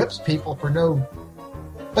just whips people for no...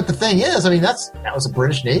 But the thing is, I mean, that was the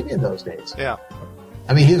British Navy in those days. Yeah.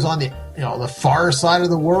 I mean, he was on the far side of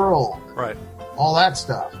the world. Right. All that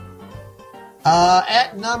stuff.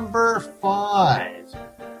 At number 5,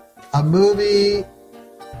 a movie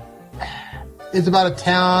is about a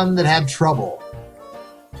town that had trouble.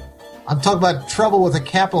 I'm talking about trouble with a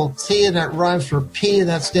capital T, and that rhymes for P, and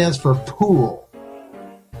that stands for pool.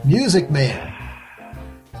 Music Man.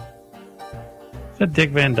 Is that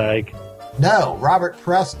Dick Van Dyke? No, Robert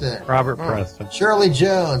Preston. Preston. Shirley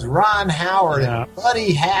Jones, Ron Howard, and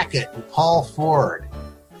Buddy Hackett, and Paul Ford.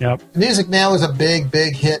 Yep. Music Man was a big,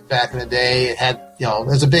 big hit back in the day. It had, it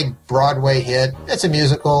was a big Broadway hit. It's a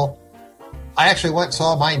musical. I actually went and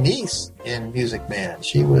saw my niece in Music Man.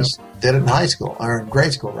 She did it in high school, or in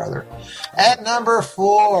grade school, rather. At number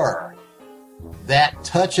 4, That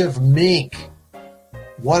Touch of Mink.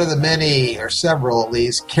 One of the many, or several at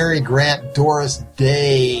least, Cary Grant, Doris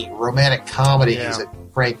Day romantic comedies that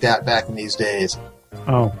cranked out back in these days.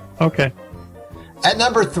 Oh, okay. At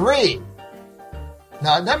number 3,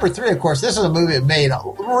 now at number 3, of course, this is a movie that made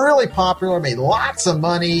really popular, made lots of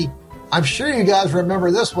money. I'm sure you guys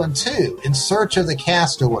remember this one too, In Search of the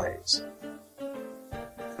Castaways.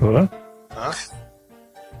 What? Huh?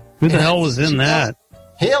 Who the hell was in that?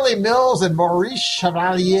 Haley Mills and Maurice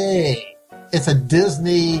Chevalier. It's a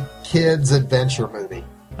Disney kids adventure movie.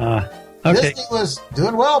 Okay. Disney was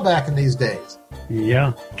doing well back in these days.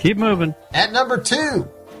 Yeah. Keep moving. At number 2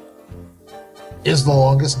 is The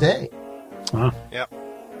Longest Day. Yep.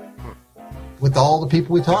 With all the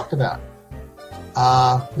people we talked about.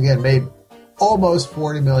 Again, made almost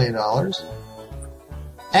 $40 million.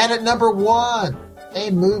 And at number 1,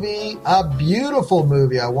 a beautiful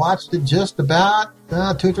movie. I watched it just about 2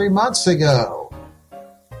 or 3 months ago.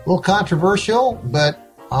 A little controversial,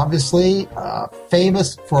 but obviously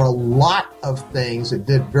famous for a lot of things that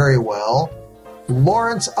did very well.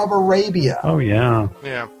 Lawrence of Arabia. Oh, yeah.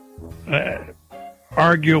 Yeah.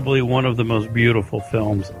 Arguably one of the most beautiful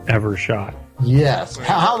films ever shot. Yes.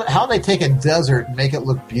 How they take a desert and make it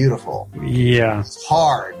look beautiful. Yeah. It's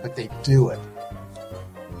hard, but they do it.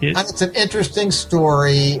 And it's an interesting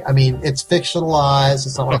story. I mean, it's fictionalized.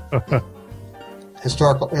 It's not like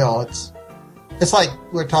historical. It's like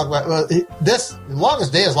we're talking about. This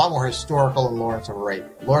Longest Day is a lot more historical than Lawrence of Arabia.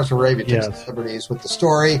 Lawrence of Arabia takes liberties with the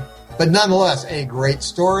story, but nonetheless, a great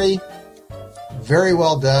story. Very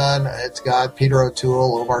well done. It's got Peter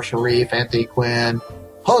O'Toole, Omar Sharif, Anthony Quinn,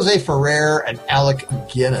 Jose Ferrer, and Alec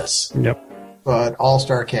Guinness. Yep. but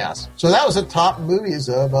all-star cast. So that was the top movies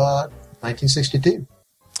of 1962.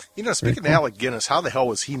 You know, speaking of Alec Guinness, how the hell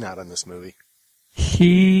was he not in this movie?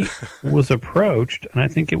 He was approached, and I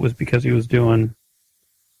think it was because he was doing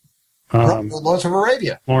Lawrence of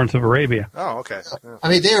Arabia. Lawrence of Arabia. Oh, okay. Yeah. I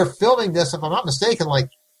mean, they were filming this, if I'm not mistaken,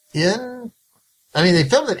 they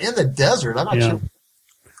filmed it in the desert. I'm not sure.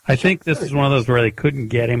 I think this is one of those where they couldn't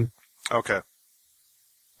get him. Okay.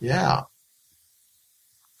 Yeah.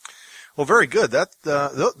 Well, very good.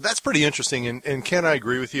 That's pretty interesting. And Ken, I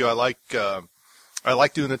agree with you. I like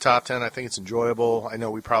doing the top 10. I think it's enjoyable. I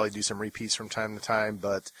know we probably do some repeats from time to time,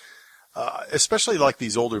 but especially like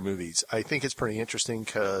these older movies, I think it's pretty interesting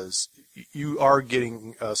because you are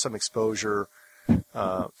getting some exposure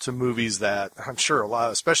to movies that I'm sure a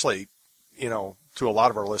lot, especially to a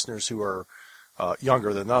lot of our listeners who are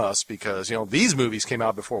younger than us, because these movies came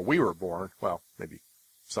out before we were born. Well, maybe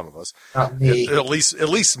some of us. Not me. At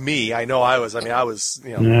least me. I know I was. I mean, I was.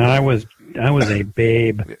 No, I was a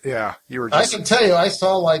babe. Yeah, you were. I can tell you, I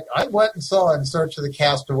went and saw In Search of the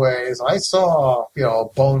Castaways. I saw,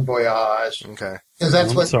 Bon Voyage. Okay. Because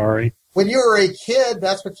that's sorry. When you were a kid,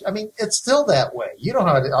 that's what. It's still that way. You know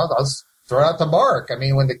how to. I'll throw out the mark. I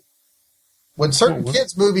mean, when certain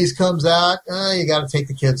kids' movies comes out, you got to take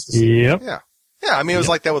the kids to see. Yep. Yeah. Yeah. I mean, it was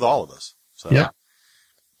like that with all of us. So. Yeah.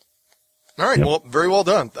 All right. Yep. Well, very well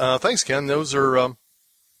done. Thanks, Ken. Those are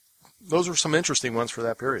some interesting ones for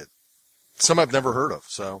that period. Some I've never heard of.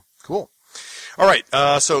 So cool. All right.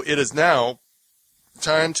 So it is now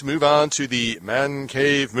time to move on to the Man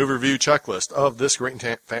Cave movie review checklist of this great and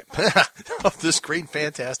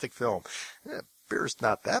fantastic film. Beer's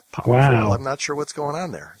not that powerful. Wow. I'm not sure what's going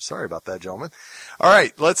on there. Sorry about that, gentlemen. All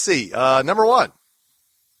right. Let's see. Number 1.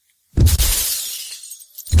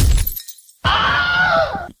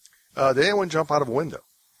 Did anyone jump out of a window?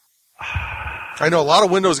 I know a lot of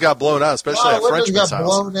windows got blown out, especially at Frenchman's house.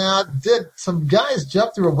 Blown out. Did some guys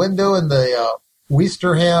jump through a window in the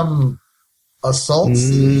Westerham assault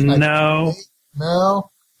scene? No. No.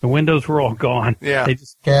 The windows were all gone. Yeah. They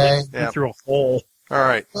just went through a hole. All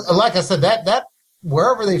right. Like I said, that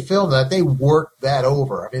wherever they filmed that, they worked that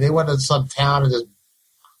over. I mean, they went to some town and just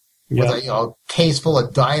with a case full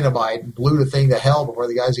of dynamite and blew the thing to hell before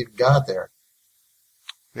the guys even got there.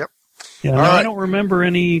 Yeah, I don't remember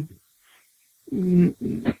any.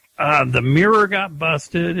 The mirror got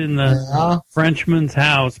busted in the Frenchman's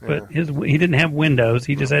house, but he didn't have windows.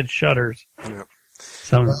 He just had shutters. Yeah.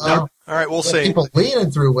 So, all right, we'll see. People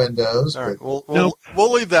leaning through windows. All right,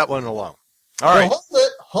 we'll leave that one alone. All right,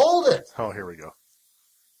 hold it. Oh, here we go.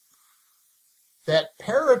 That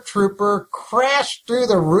paratrooper crashed through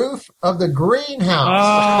the roof of the greenhouse.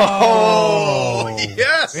 Oh,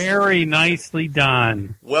 yes. Very nicely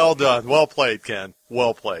done. Well done. Well played, Ken.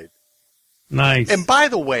 Well played. Nice. And by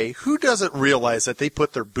the way, who doesn't realize that they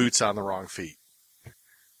put their boots on the wrong feet?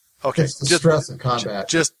 Okay. It's the stress of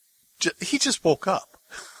combat. He just woke up.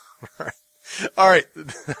 All right.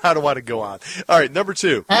 I don't want to go on. All right. Number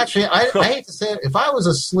 2. Actually, I hate to say it. If I was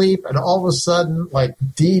asleep and all of a sudden, like,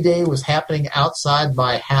 D-Day was happening outside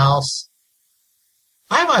my house,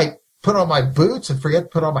 I might put on my boots and forget to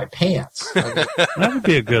put on my pants. That would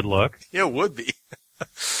be a good look. Yeah, it would be.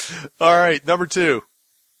 All right. Number 2.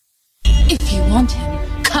 If you want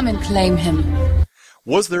him, come and claim him.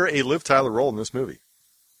 Was there a Liv Tyler role in this movie?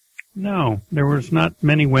 No. There was not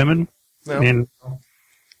many women. No. And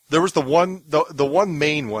there was the one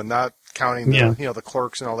main one, not counting the the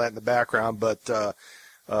clerks and all that in the background, but the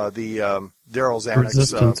Daryl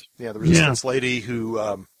Zanuck's the Resistance lady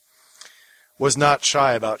who was not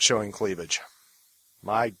shy about showing cleavage.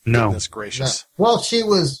 My goodness gracious! No. Well, she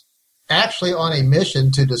was actually on a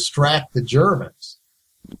mission to distract the Germans.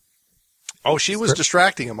 Oh, she was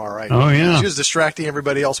distracting them, all right. Oh yeah, she was distracting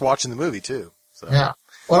everybody else watching the movie too. So. Yeah.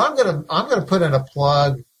 Well, I'm gonna put in a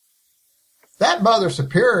plug. That Mother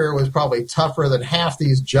Superior was probably tougher than half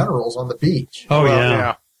these generals on the beach. Oh,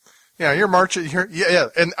 yeah. You're marching here. Yeah.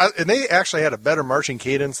 And they actually had a better marching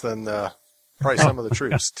cadence than probably some of the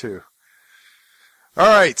troops, too. All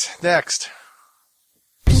right. Next.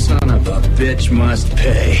 Son of a bitch must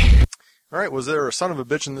pay. All right. Was there a son of a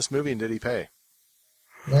bitch in this movie, and did he pay?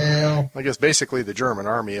 Well, I guess basically the German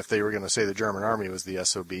army, if they were going to say the German army was the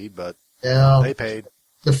SOB, but they paid.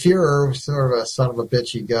 The Fuhrer was sort of a son of a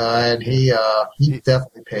bitchy guy, and he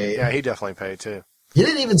definitely paid. Yeah, he definitely paid, too. You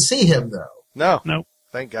didn't even see him, though. No.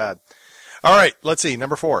 Thank God. All right, let's see.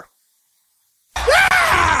 Number 4.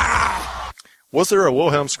 Was there a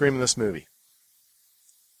Wilhelm scream in this movie?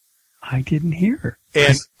 I didn't hear.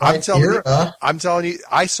 And I'm telling you,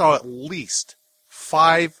 I saw at least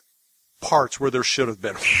 5 parts where there should have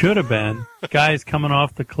been. Should have been. Guys coming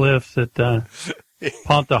off the cliffs at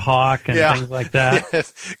Ponta Hawk and things like that. Yeah.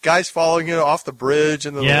 Guys falling off the bridge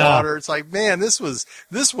into the water. It's like, man, this was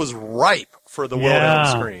ripe for the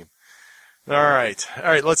Wilhelm scream. All right.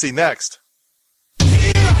 Let's see next.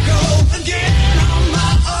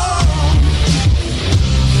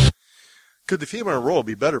 Could the female role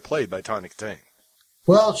be better played by Tawny Kitaen?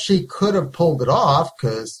 Well, she could have pulled it off,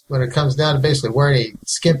 because when it comes down to basically wearing a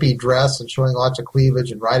skimpy dress and showing lots of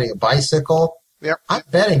cleavage and riding a bicycle, I'm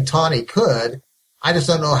betting Tawny could. I just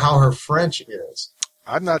don't know how her French is.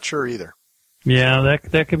 I'm not sure either. Yeah,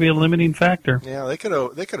 that could be a limiting factor. Yeah, they could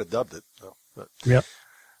have dubbed it though. But. Yep.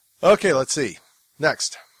 Okay, let's see.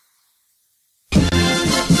 Next.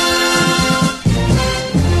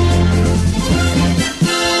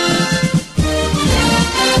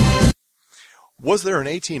 Was there an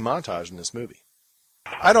 18 montage in this movie?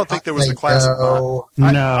 I don't think there was the classic. No.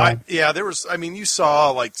 Yeah, there was. I mean, you saw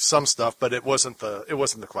like some stuff, but it wasn't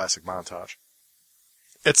the classic montage.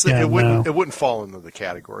 It wouldn't fall into the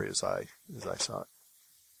category as I saw it.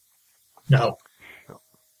 No.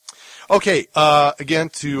 Okay. Again,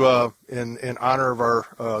 in honor of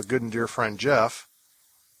our good and dear friend Jeff.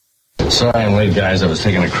 Sorry I'm late, guys. I was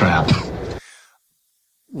taking a crap.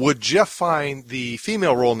 Would Jeff find the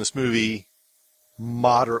female role in this movie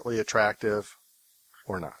moderately attractive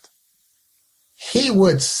or not? He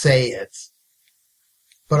would say it,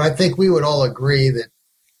 but I think we would all agree that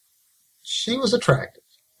she was attractive.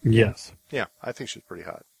 Yes. Yeah, I think she's pretty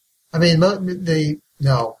hot. I mean,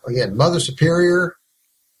 Mother Superior.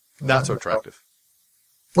 Not so attractive.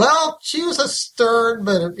 Well, she was a stern,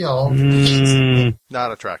 but,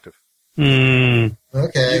 not attractive.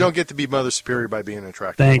 Okay. You don't get to be Mother Superior by being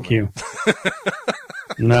attractive. Thank you.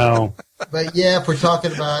 No. But yeah, if we're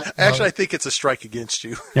talking about... Actually, I think it's a strike against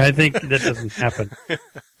you. Yeah, I think that doesn't happen.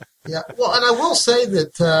 Yeah, well, and I will say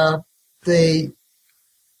that they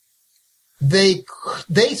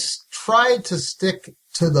tried to stick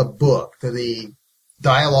to the book, to the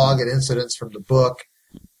dialogue and incidents from the book.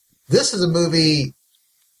 This is a movie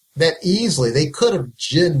that easily they could have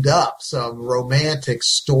ginned up some romantic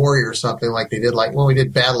story or something like they did, like when we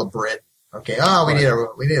did Battle of Britain. Okay, we need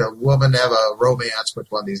a woman to have a romance with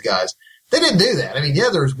one of these guys. They didn't do that. I mean, yeah,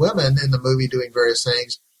 there's women in the movie doing various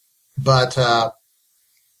things, but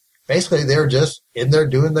basically they're just in there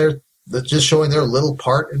just showing their little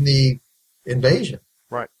part in the invasion.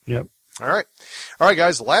 Right. Yep. All right,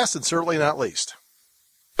 guys. Last and certainly not least.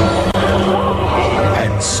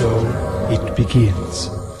 And so it begins.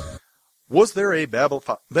 Was there a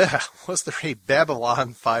Babylon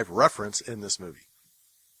 5 reference in this movie?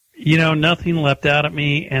 Nothing leapt out at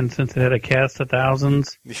me, and since it had a cast of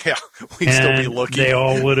thousands, we'd still be looking. They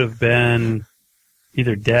all would have been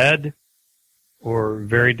either dead or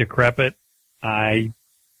very decrepit. I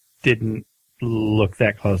didn't look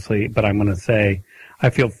that closely, but I'm going to say I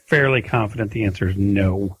feel fairly confident the answer is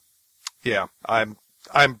no. Yeah, I'm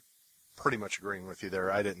pretty much agreeing with you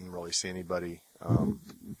there. I didn't really see anybody.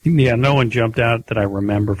 No one jumped out that I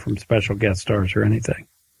remember from special guest stars or anything.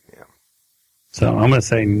 Yeah. So I'm going to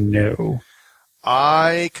say no.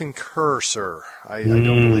 I concur, sir. I don't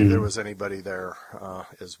believe there was anybody there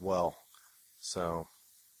as well. So,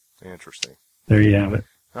 interesting. There you have it.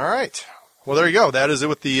 All right. Well, there you go. That is it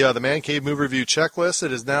with the Man Cave Movie Review checklist.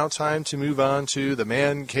 It is now time to move on to the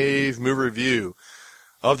Man Cave Movie Review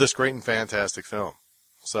of this great and fantastic film.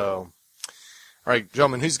 So, all right,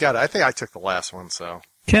 gentlemen, who's got it? I think I took the last one, so.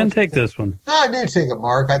 Ken, take this one. I did take it,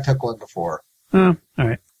 Mark. I took one before. All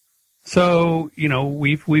right. So,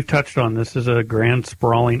 we've touched on this as a grand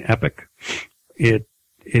sprawling epic. It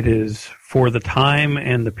is for the time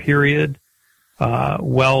and the period,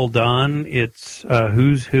 well done. It's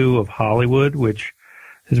who's who of Hollywood, which,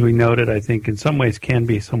 as we noted, I think in some ways can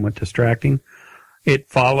be somewhat distracting. It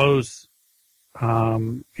follows,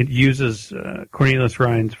 it uses Cornelius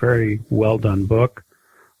Ryan's very well done book.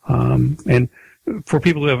 And for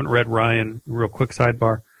people who haven't read Ryan, real quick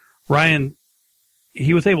sidebar, Ryan,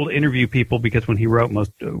 he was able to interview people because when he wrote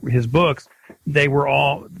most of his books,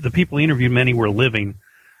 the people he interviewed, many were living.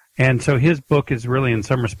 And so his book is really, in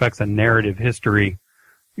some respects, a narrative history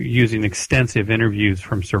using extensive interviews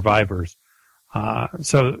from survivors.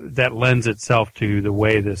 So that lends itself to the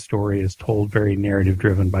way this story is told, very narrative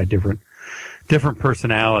driven by different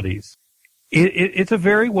personalities. It's a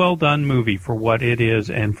very well done movie for what it is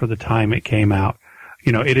and for the time it came out.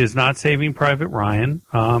 It is not Saving Private Ryan,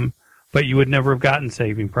 but you would never have gotten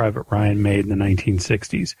Saving Private Ryan made in the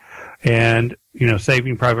 1960s. And,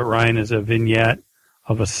 Saving Private Ryan is a vignette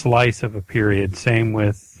of a slice of a period. Same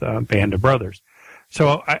with Band of Brothers.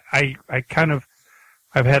 So I kind of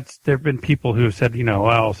there have been people who have said,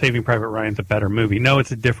 well, Saving Private Ryan's a better movie. No,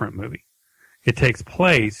 it's a different movie. It takes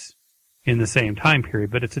place in the same time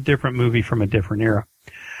period, but it's a different movie from a different era.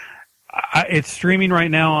 It's streaming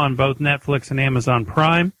right now on both Netflix and Amazon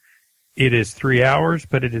Prime. It is 3 hours,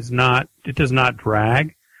 but it does not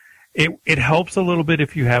drag. It helps a little bit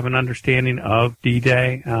if you have an understanding of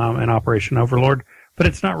D-Day and Operation Overlord, but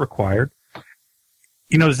it's not required.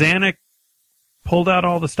 Zanuck pulled out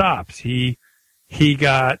all the stops. He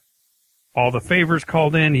got all the favors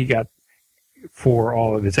called in. He got for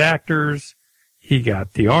all of his actors. He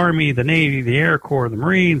got the Army, the Navy, the Air Corps, the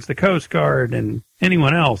Marines, the Coast Guard, and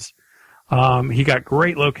anyone else. He got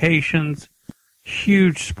great locations,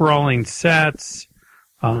 huge sprawling sets,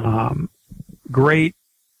 great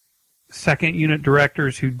second unit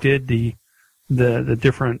directors who did the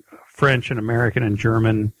different French and American and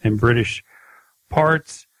German and British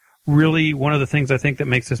parts. Really, one of the things I think that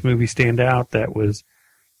makes this movie stand out that was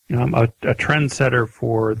a trendsetter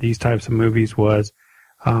for these types of movies was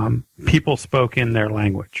people spoke in their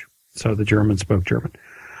language. So the Germans spoke German.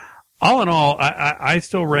 All in all, I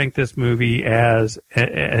still rank this movie as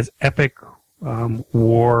epic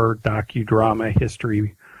war docudrama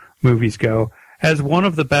history movies go as one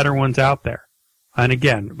of the better ones out there. And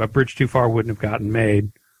again, A Bridge Too Far wouldn't have gotten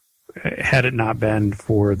made had it not been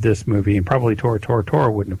for this movie, and probably Tora Tora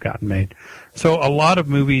Tora wouldn't have gotten made. So a lot of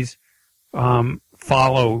movies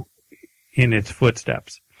follow in its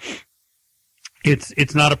footsteps.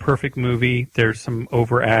 It's not a perfect movie. There's some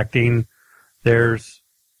overacting. There's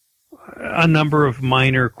a number of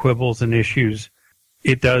minor quibbles and issues.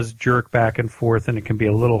 It does jerk back and forth, and it can be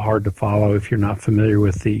a little hard to follow if you're not familiar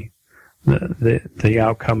with the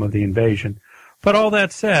outcome of the invasion. But all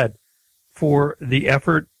that said, for the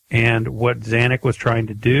effort and what Zanuck was trying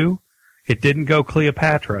to do, it didn't go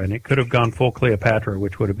Cleopatra, and it could have gone full Cleopatra,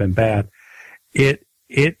 which would have been bad. It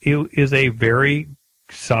is a very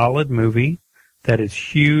solid movie that is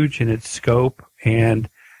huge in its scope, and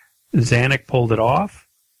Zanuck pulled it off,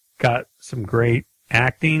 got some great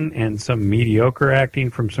acting and some mediocre acting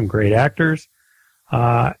from some great actors.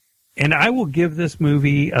 And I will give this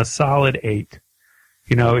movie a solid 8.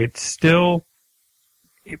 It's still,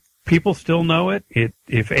 people still know it.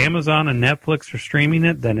 If Amazon and Netflix are streaming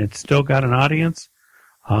it, then it's still got an audience.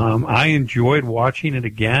 I enjoyed watching it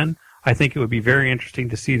again. I think it would be very interesting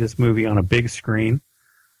to see this movie on a big screen,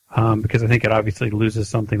 because I think it obviously loses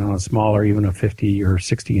something on a smaller, even a 50 or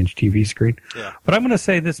 60-inch TV screen. Yeah. But I'm going to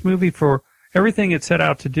say this movie, for everything it set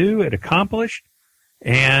out to do, it accomplished,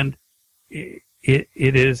 and it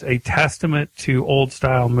is a testament to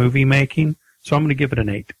old-style movie making, so I'm going to give it an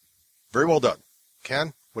 8. Very well done.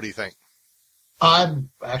 Ken, what do you think? I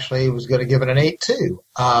actually was going to give it an 8, too,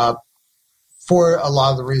 for a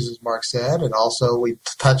lot of the reasons Mark said, and also we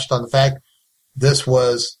touched on the fact this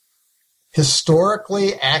was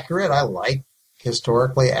historically accurate. I like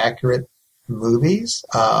historically accurate movies,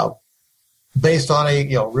 based on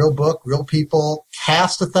a real book, real people,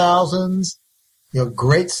 cast of thousands,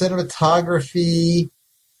 great cinematography,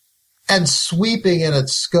 and sweeping in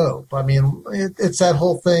its scope. I mean, it's that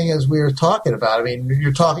whole thing as we were talking about. I mean,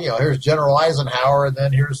 you're talking, here's General Eisenhower, and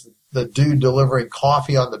then here's the dude delivering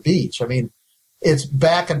coffee on the beach. I mean, it's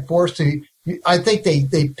back and forth. I think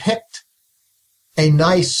they picked a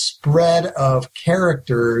nice spread of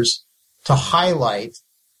characters to highlight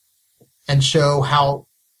and show how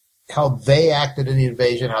they acted in the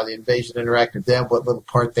invasion, how the invasion interacted with them, what little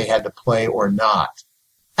part they had to play or not.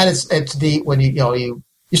 And it's neat when you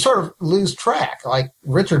sort of lose track. Like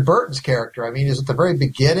Richard Burton's character, I mean, is at the very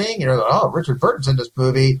beginning, Richard Burton's in this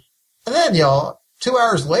movie. And then, 2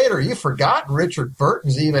 hours later, you've forgotten Richard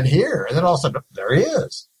Burton's even here. And then all of a sudden, there he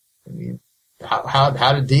is. I mean,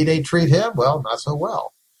 how did D-Day treat him? Well, not so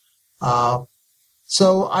well.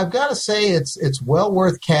 So I've got to say it's well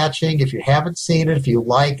worth catching. If you haven't seen it, if you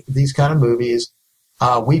like these kind of movies,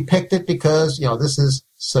 we picked it because, this is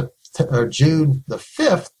June the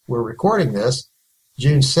 5th. We're recording this.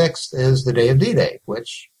 June 6th is the day of D-Day,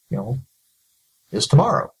 which, is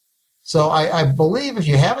tomorrow. So I believe if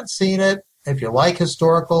you haven't seen it, if you like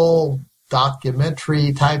historical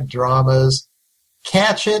documentary type dramas,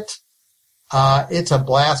 catch it. It's a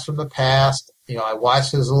blast from the past. I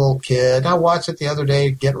watched it as a little kid. I watched it the other day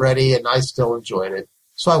to get ready, and I still enjoyed it.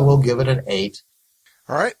 So I will give it an 8.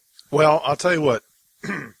 All right. Well, I'll tell you what.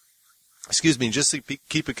 Excuse me. Just to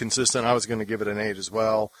keep it consistent, I was going to give it an 8 as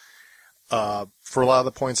well. For a lot of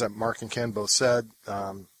the points that Mark and Ken both said,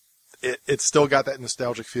 it's still got that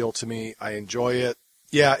nostalgic feel to me. I enjoy it.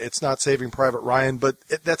 Yeah, it's not Saving Private Ryan, but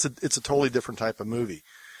it's a totally different type of movie.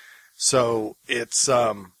 So it's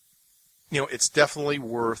it's definitely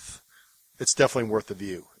worth it's definitely worth the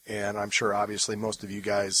view. And I'm sure, obviously, most of you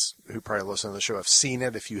guys who probably listen to the show have seen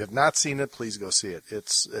it. If you have not seen it, please go see it.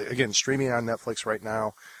 It's, again, streaming on Netflix right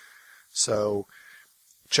now. So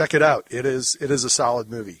check it out. It is a solid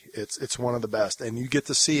movie. It's one of the best. And you get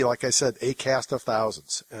to see, like I said, a cast of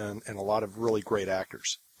thousands and a lot of really great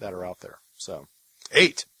actors that are out there. So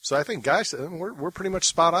 8. So I think, guys, we're pretty much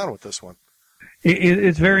spot on with this one.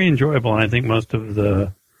 It's very enjoyable, and I think most of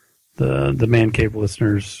the Man Cave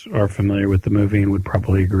listeners are familiar with the movie and would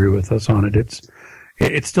probably agree with us on it.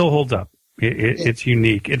 It still holds up. It's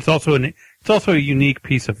unique. It's also a unique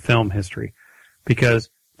piece of film history because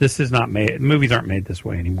this is not made. Movies aren't made this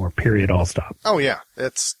way anymore. Period. All stop. Oh yeah,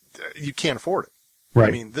 you can't afford it. Right.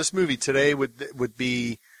 I mean, this movie today would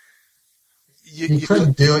be. You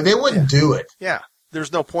couldn't do it. They wouldn't do it. Yeah,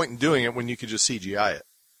 there's no point in doing it when you could just CGI it.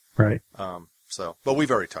 Right. But we've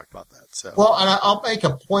already talked about that. So. Well, and I'll make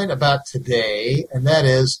a point about today, and that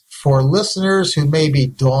is for listeners who may be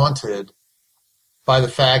daunted by the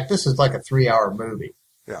fact this is like a 3-hour movie.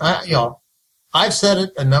 Yeah. I've said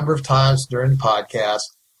it a number of times during the podcast.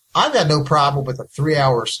 I've got no problem with a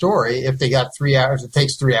 3-hour story if they got 3 hours. It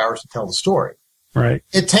takes 3 hours to tell the story. Right.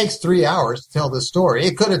 It takes 3 hours to tell this story.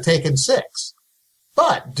 It could have taken 6.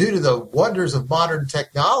 But due to the wonders of modern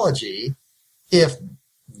technology, if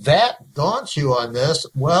that daunts you on this,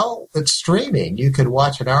 well, it's streaming. You could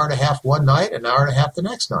watch an hour and a half one night, an hour and a half the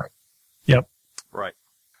next night. Yep. Right.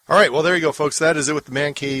 All right. Well, there you go, folks. That is it with the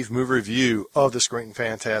Man Cave movie review of this great and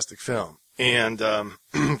fantastic film. And,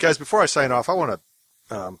 guys, before I sign off, I want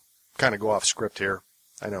to kind of go off script here.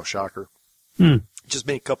 I know, shocker. Just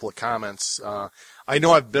make a couple of comments. I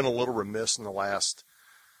know I've been a little remiss in the last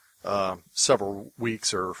several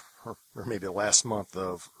weeks or maybe the last month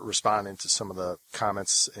of responding to some of the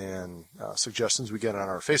comments and suggestions we get on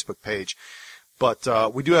our Facebook page.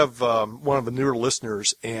 But we do have one of the newer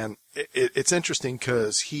listeners, and it's interesting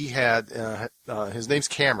because he had his name's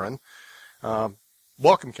Cameron.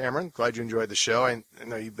 Welcome, Cameron. Glad you enjoyed the show. I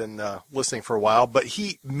know you've been listening for a while, but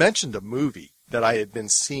he mentioned a movie that I had been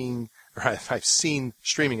seeing, or I've seen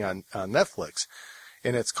streaming on Netflix,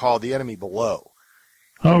 and it's called The Enemy Below.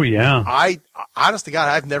 Oh, yeah. Honest to God,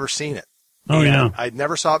 I've never seen it. Oh, yeah. I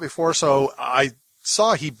never saw it before, so I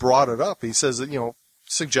saw he brought it up. He says that,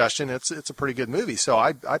 suggestion, it's a pretty good movie. So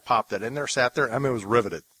I popped it in there, sat there. I mean, it was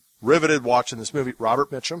riveted. Riveted watching this movie.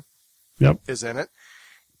 Robert Mitchum is in it.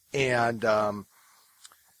 And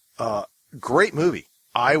great movie.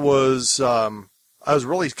 I was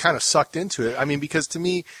really kind of sucked into it. I mean, because to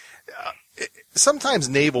me, sometimes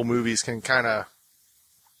naval movies can kind of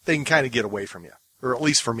get away from you. Or at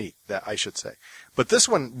least for me, that I should say. But this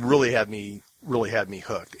one really had me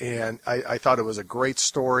hooked. And I thought it was a great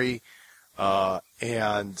story.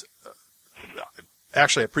 And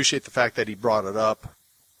actually, I appreciate the fact that he brought it up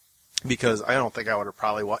because I don't think I would have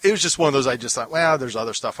probably watched. It was just one of those I just thought, well, there's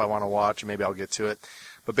other stuff I want to watch, and maybe I'll get to it.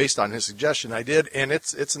 But based on his suggestion, I did, and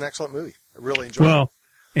it's an excellent movie. I really enjoyed it. Well,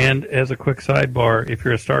 and as a quick sidebar, if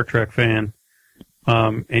you're a Star Trek fan,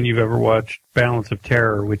 and you've ever watched Balance of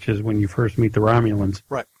Terror, which is when you first meet the Romulans,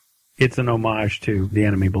 right? It's an homage to The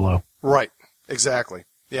Enemy Below. Right. Exactly.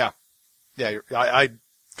 Yeah. Yeah. I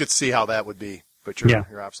could see how that would be, but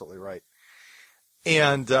you're absolutely right.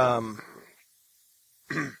 And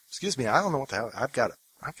excuse me, I don't know what the hell I've got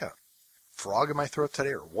a frog in my throat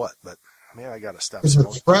today or what, but maybe I got to stop. Is it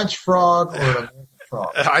a French frog or an American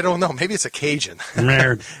frog? I don't know. Maybe it's a Cajun.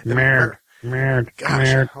 Merd. Gosh,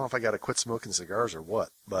 I don't know if I got to quit smoking cigars or what,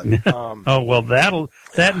 but oh well, that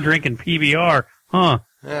and drinking PBR, huh?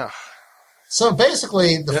 Yeah. So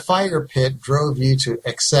basically, the fire pit drove you to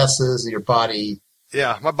excesses of your body.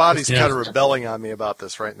 Yeah, my body's kind of rebelling on me about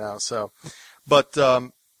this right now. So, but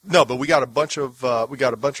no, but we got a bunch of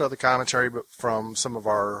other commentary from some of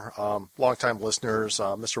our longtime listeners.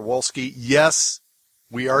 Mr. Wolski, yes.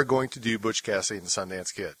 We are going to do Butch Cassidy and the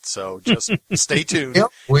Sundance Kid, so just stay tuned. Yep,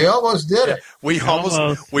 we almost did it. We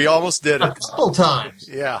almost did it a couple times.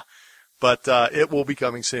 Yeah, but it will be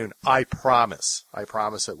coming soon. I promise. I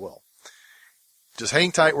promise it will. Just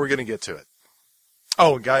hang tight. We're going to get to it.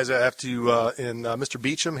 Oh, and guys, I have to. Mr.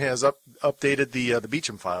 Beecham has updated the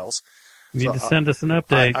Beecham files. You need to send us an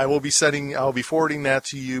update. I will be forwarding that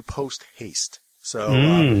to you post haste.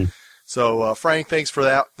 So. So, Frank, thanks for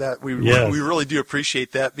that. We really do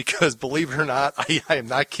appreciate that because, believe it or not, I am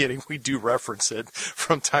not kidding. We do reference it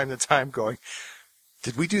from time to time going,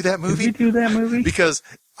 did we do that movie? Because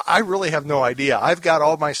I really have no idea. I've got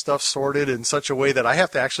all my stuff sorted in such a way that I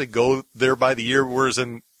have to actually go there by the year, whereas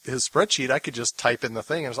in his spreadsheet, I could just type in the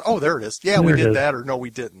thing. And I was like, oh, there it is. Yeah, we did that, or no, we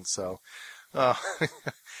didn't. So, if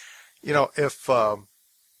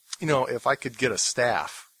I could get a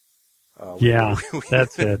staff,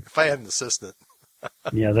 That's it. If I had an assistant.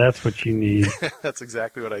 Yeah, that's what you need. That's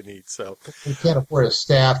exactly what I need. So we can't afford a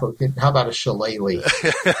staff. How about a shillelagh?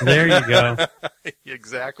 There you go.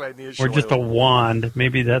 Exactly. I need a shillelagh. Or just a wand.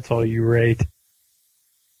 Maybe that's all you rate.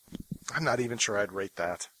 I'm not even sure I'd rate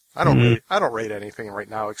that. I don't rate anything right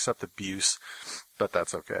now except abuse, but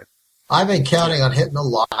that's okay. I've been counting on hitting the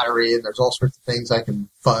lottery, and there's all sorts of things I can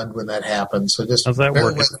fund when that happens. So just how's that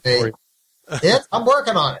working for you? I'm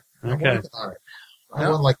working on it. Okay. I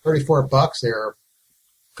won like $34 there a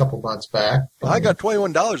couple months back. Well, I got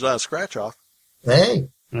 $21 out of scratch off. Hey.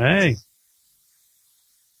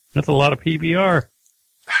 That's a lot of PBR.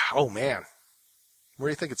 Oh, man. Where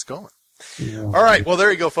do you think it's going? Yeah. All right. Well,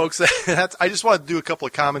 there you go, folks. I just wanted to do a couple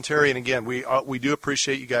of commentary. And again, we do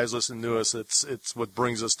appreciate you guys listening to us. It's what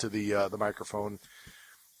brings us to the microphone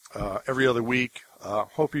every other week.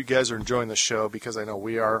 Hope you guys are enjoying the show because I know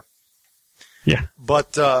we are. Yeah.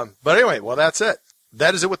 But anyway, well, that's it.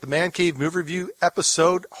 That is it with the Man Cave Movie Review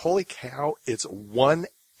episode. Holy cow. It's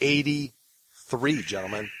 183,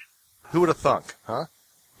 gentlemen. Who would have thunk, huh?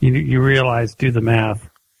 You realize, do the math,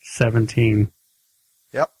 17.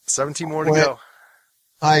 Yep, 17 more to go.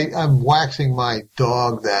 I'm waxing my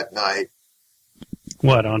dog that night.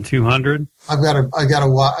 What, on 200? I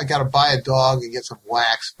gotta buy a dog and get some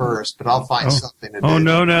wax first, but I'll find something to do. Oh,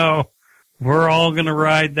 no. We're all going to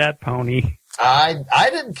ride that pony. I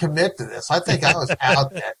didn't commit to this. I think I was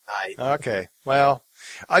out that night. Okay. Well,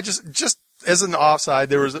 I just as an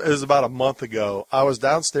offside, it was about a month ago. I was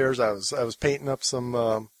downstairs. I was painting up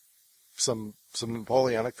some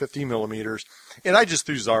Napoleonic 50 millimeters, and I just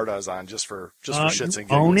threw Zardoz on just for shits and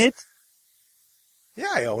giggles. Own it?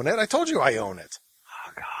 Yeah, I own it. I told you I own it.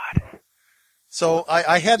 Oh God. So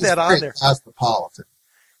I had that on there. Cosmopolitan.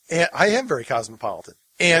 And I am very cosmopolitan.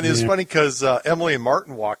 And it's funny because Emily and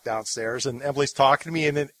Martin walked downstairs, and Emily's talking to me,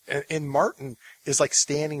 and Martin is like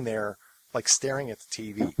standing there, like staring at the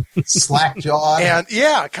TV, slack-jawed, and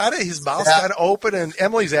kind of his mouth's kind of open. And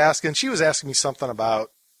Emily's asking, she was asking me something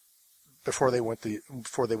about before they went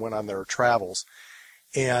on their travels,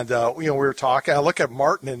 and we were talking. I look at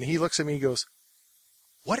Martin, and he looks at me, and he goes,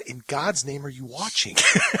 "What in God's name are you watching?"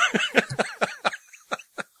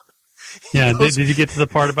 Yeah, did you get to the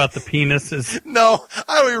part about the penises? No,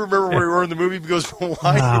 I don't even remember where we were in the movie. He goes,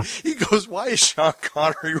 why? He goes, why is Sean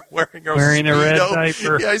Connery wearing a red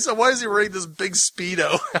diaper? Yeah, I said, why is he wearing this big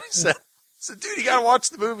Speedo? I said, dude, you got to watch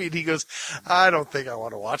the movie. And he goes, I don't think I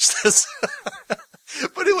want to watch this.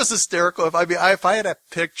 But it was hysterical. If I had a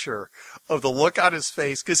picture of the look on his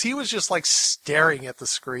face, because he was just like staring at the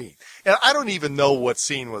screen, and I don't even know what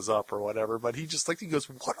scene was up or whatever, but he goes,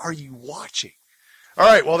 what are you watching? All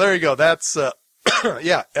right, well, there you go. That's,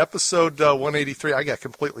 episode 183. I got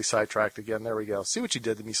completely sidetracked again. There we go. See what you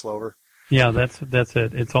did to me, Slover. Yeah, that's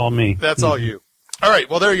it. It's all me. That's all you. All right,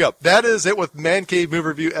 well, there you go. That is it with Man Cave Movie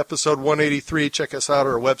Review, episode 183. Check us out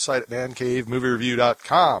at our website at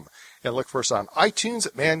mancavemoviereview.com. And look for us on iTunes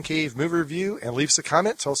at Man Cave Movie Review, and leave us a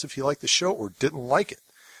comment. Tell us if you liked the show or didn't like it.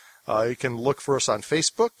 You can look for us on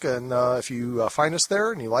Facebook, and if you find us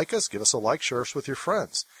there and you like us, give us a like, share us with your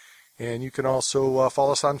friends. And you can also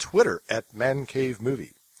follow us on Twitter at Man Cave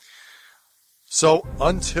Movie. So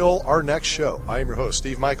until our next show, I am your host,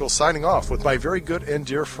 Steve Michaels, signing off with my very good and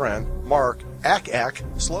dear friend, Mark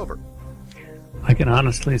Slover. I can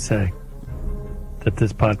honestly say that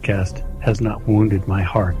this podcast has not wounded my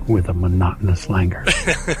heart with a monotonous languor.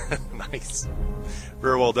 Nice.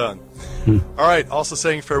 Very well done. All right, also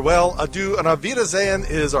saying farewell, adieu, and auf Wiedersehen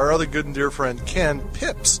is our other good and dear friend, Ken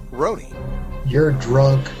Pips Roney. You're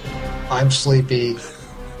drunk, I'm sleepy,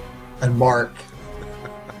 and Mark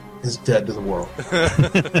is dead to the world.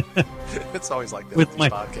 It's always like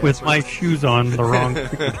that with my shoes on the wrong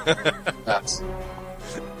That's.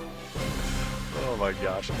 Oh my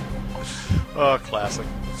gosh. Oh, classic.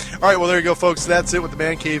 All right, well, there you go, folks. That's it with the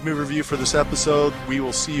Man Cave Movie Review for this episode. We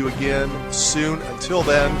will see you again soon. Until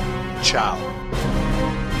then, ciao.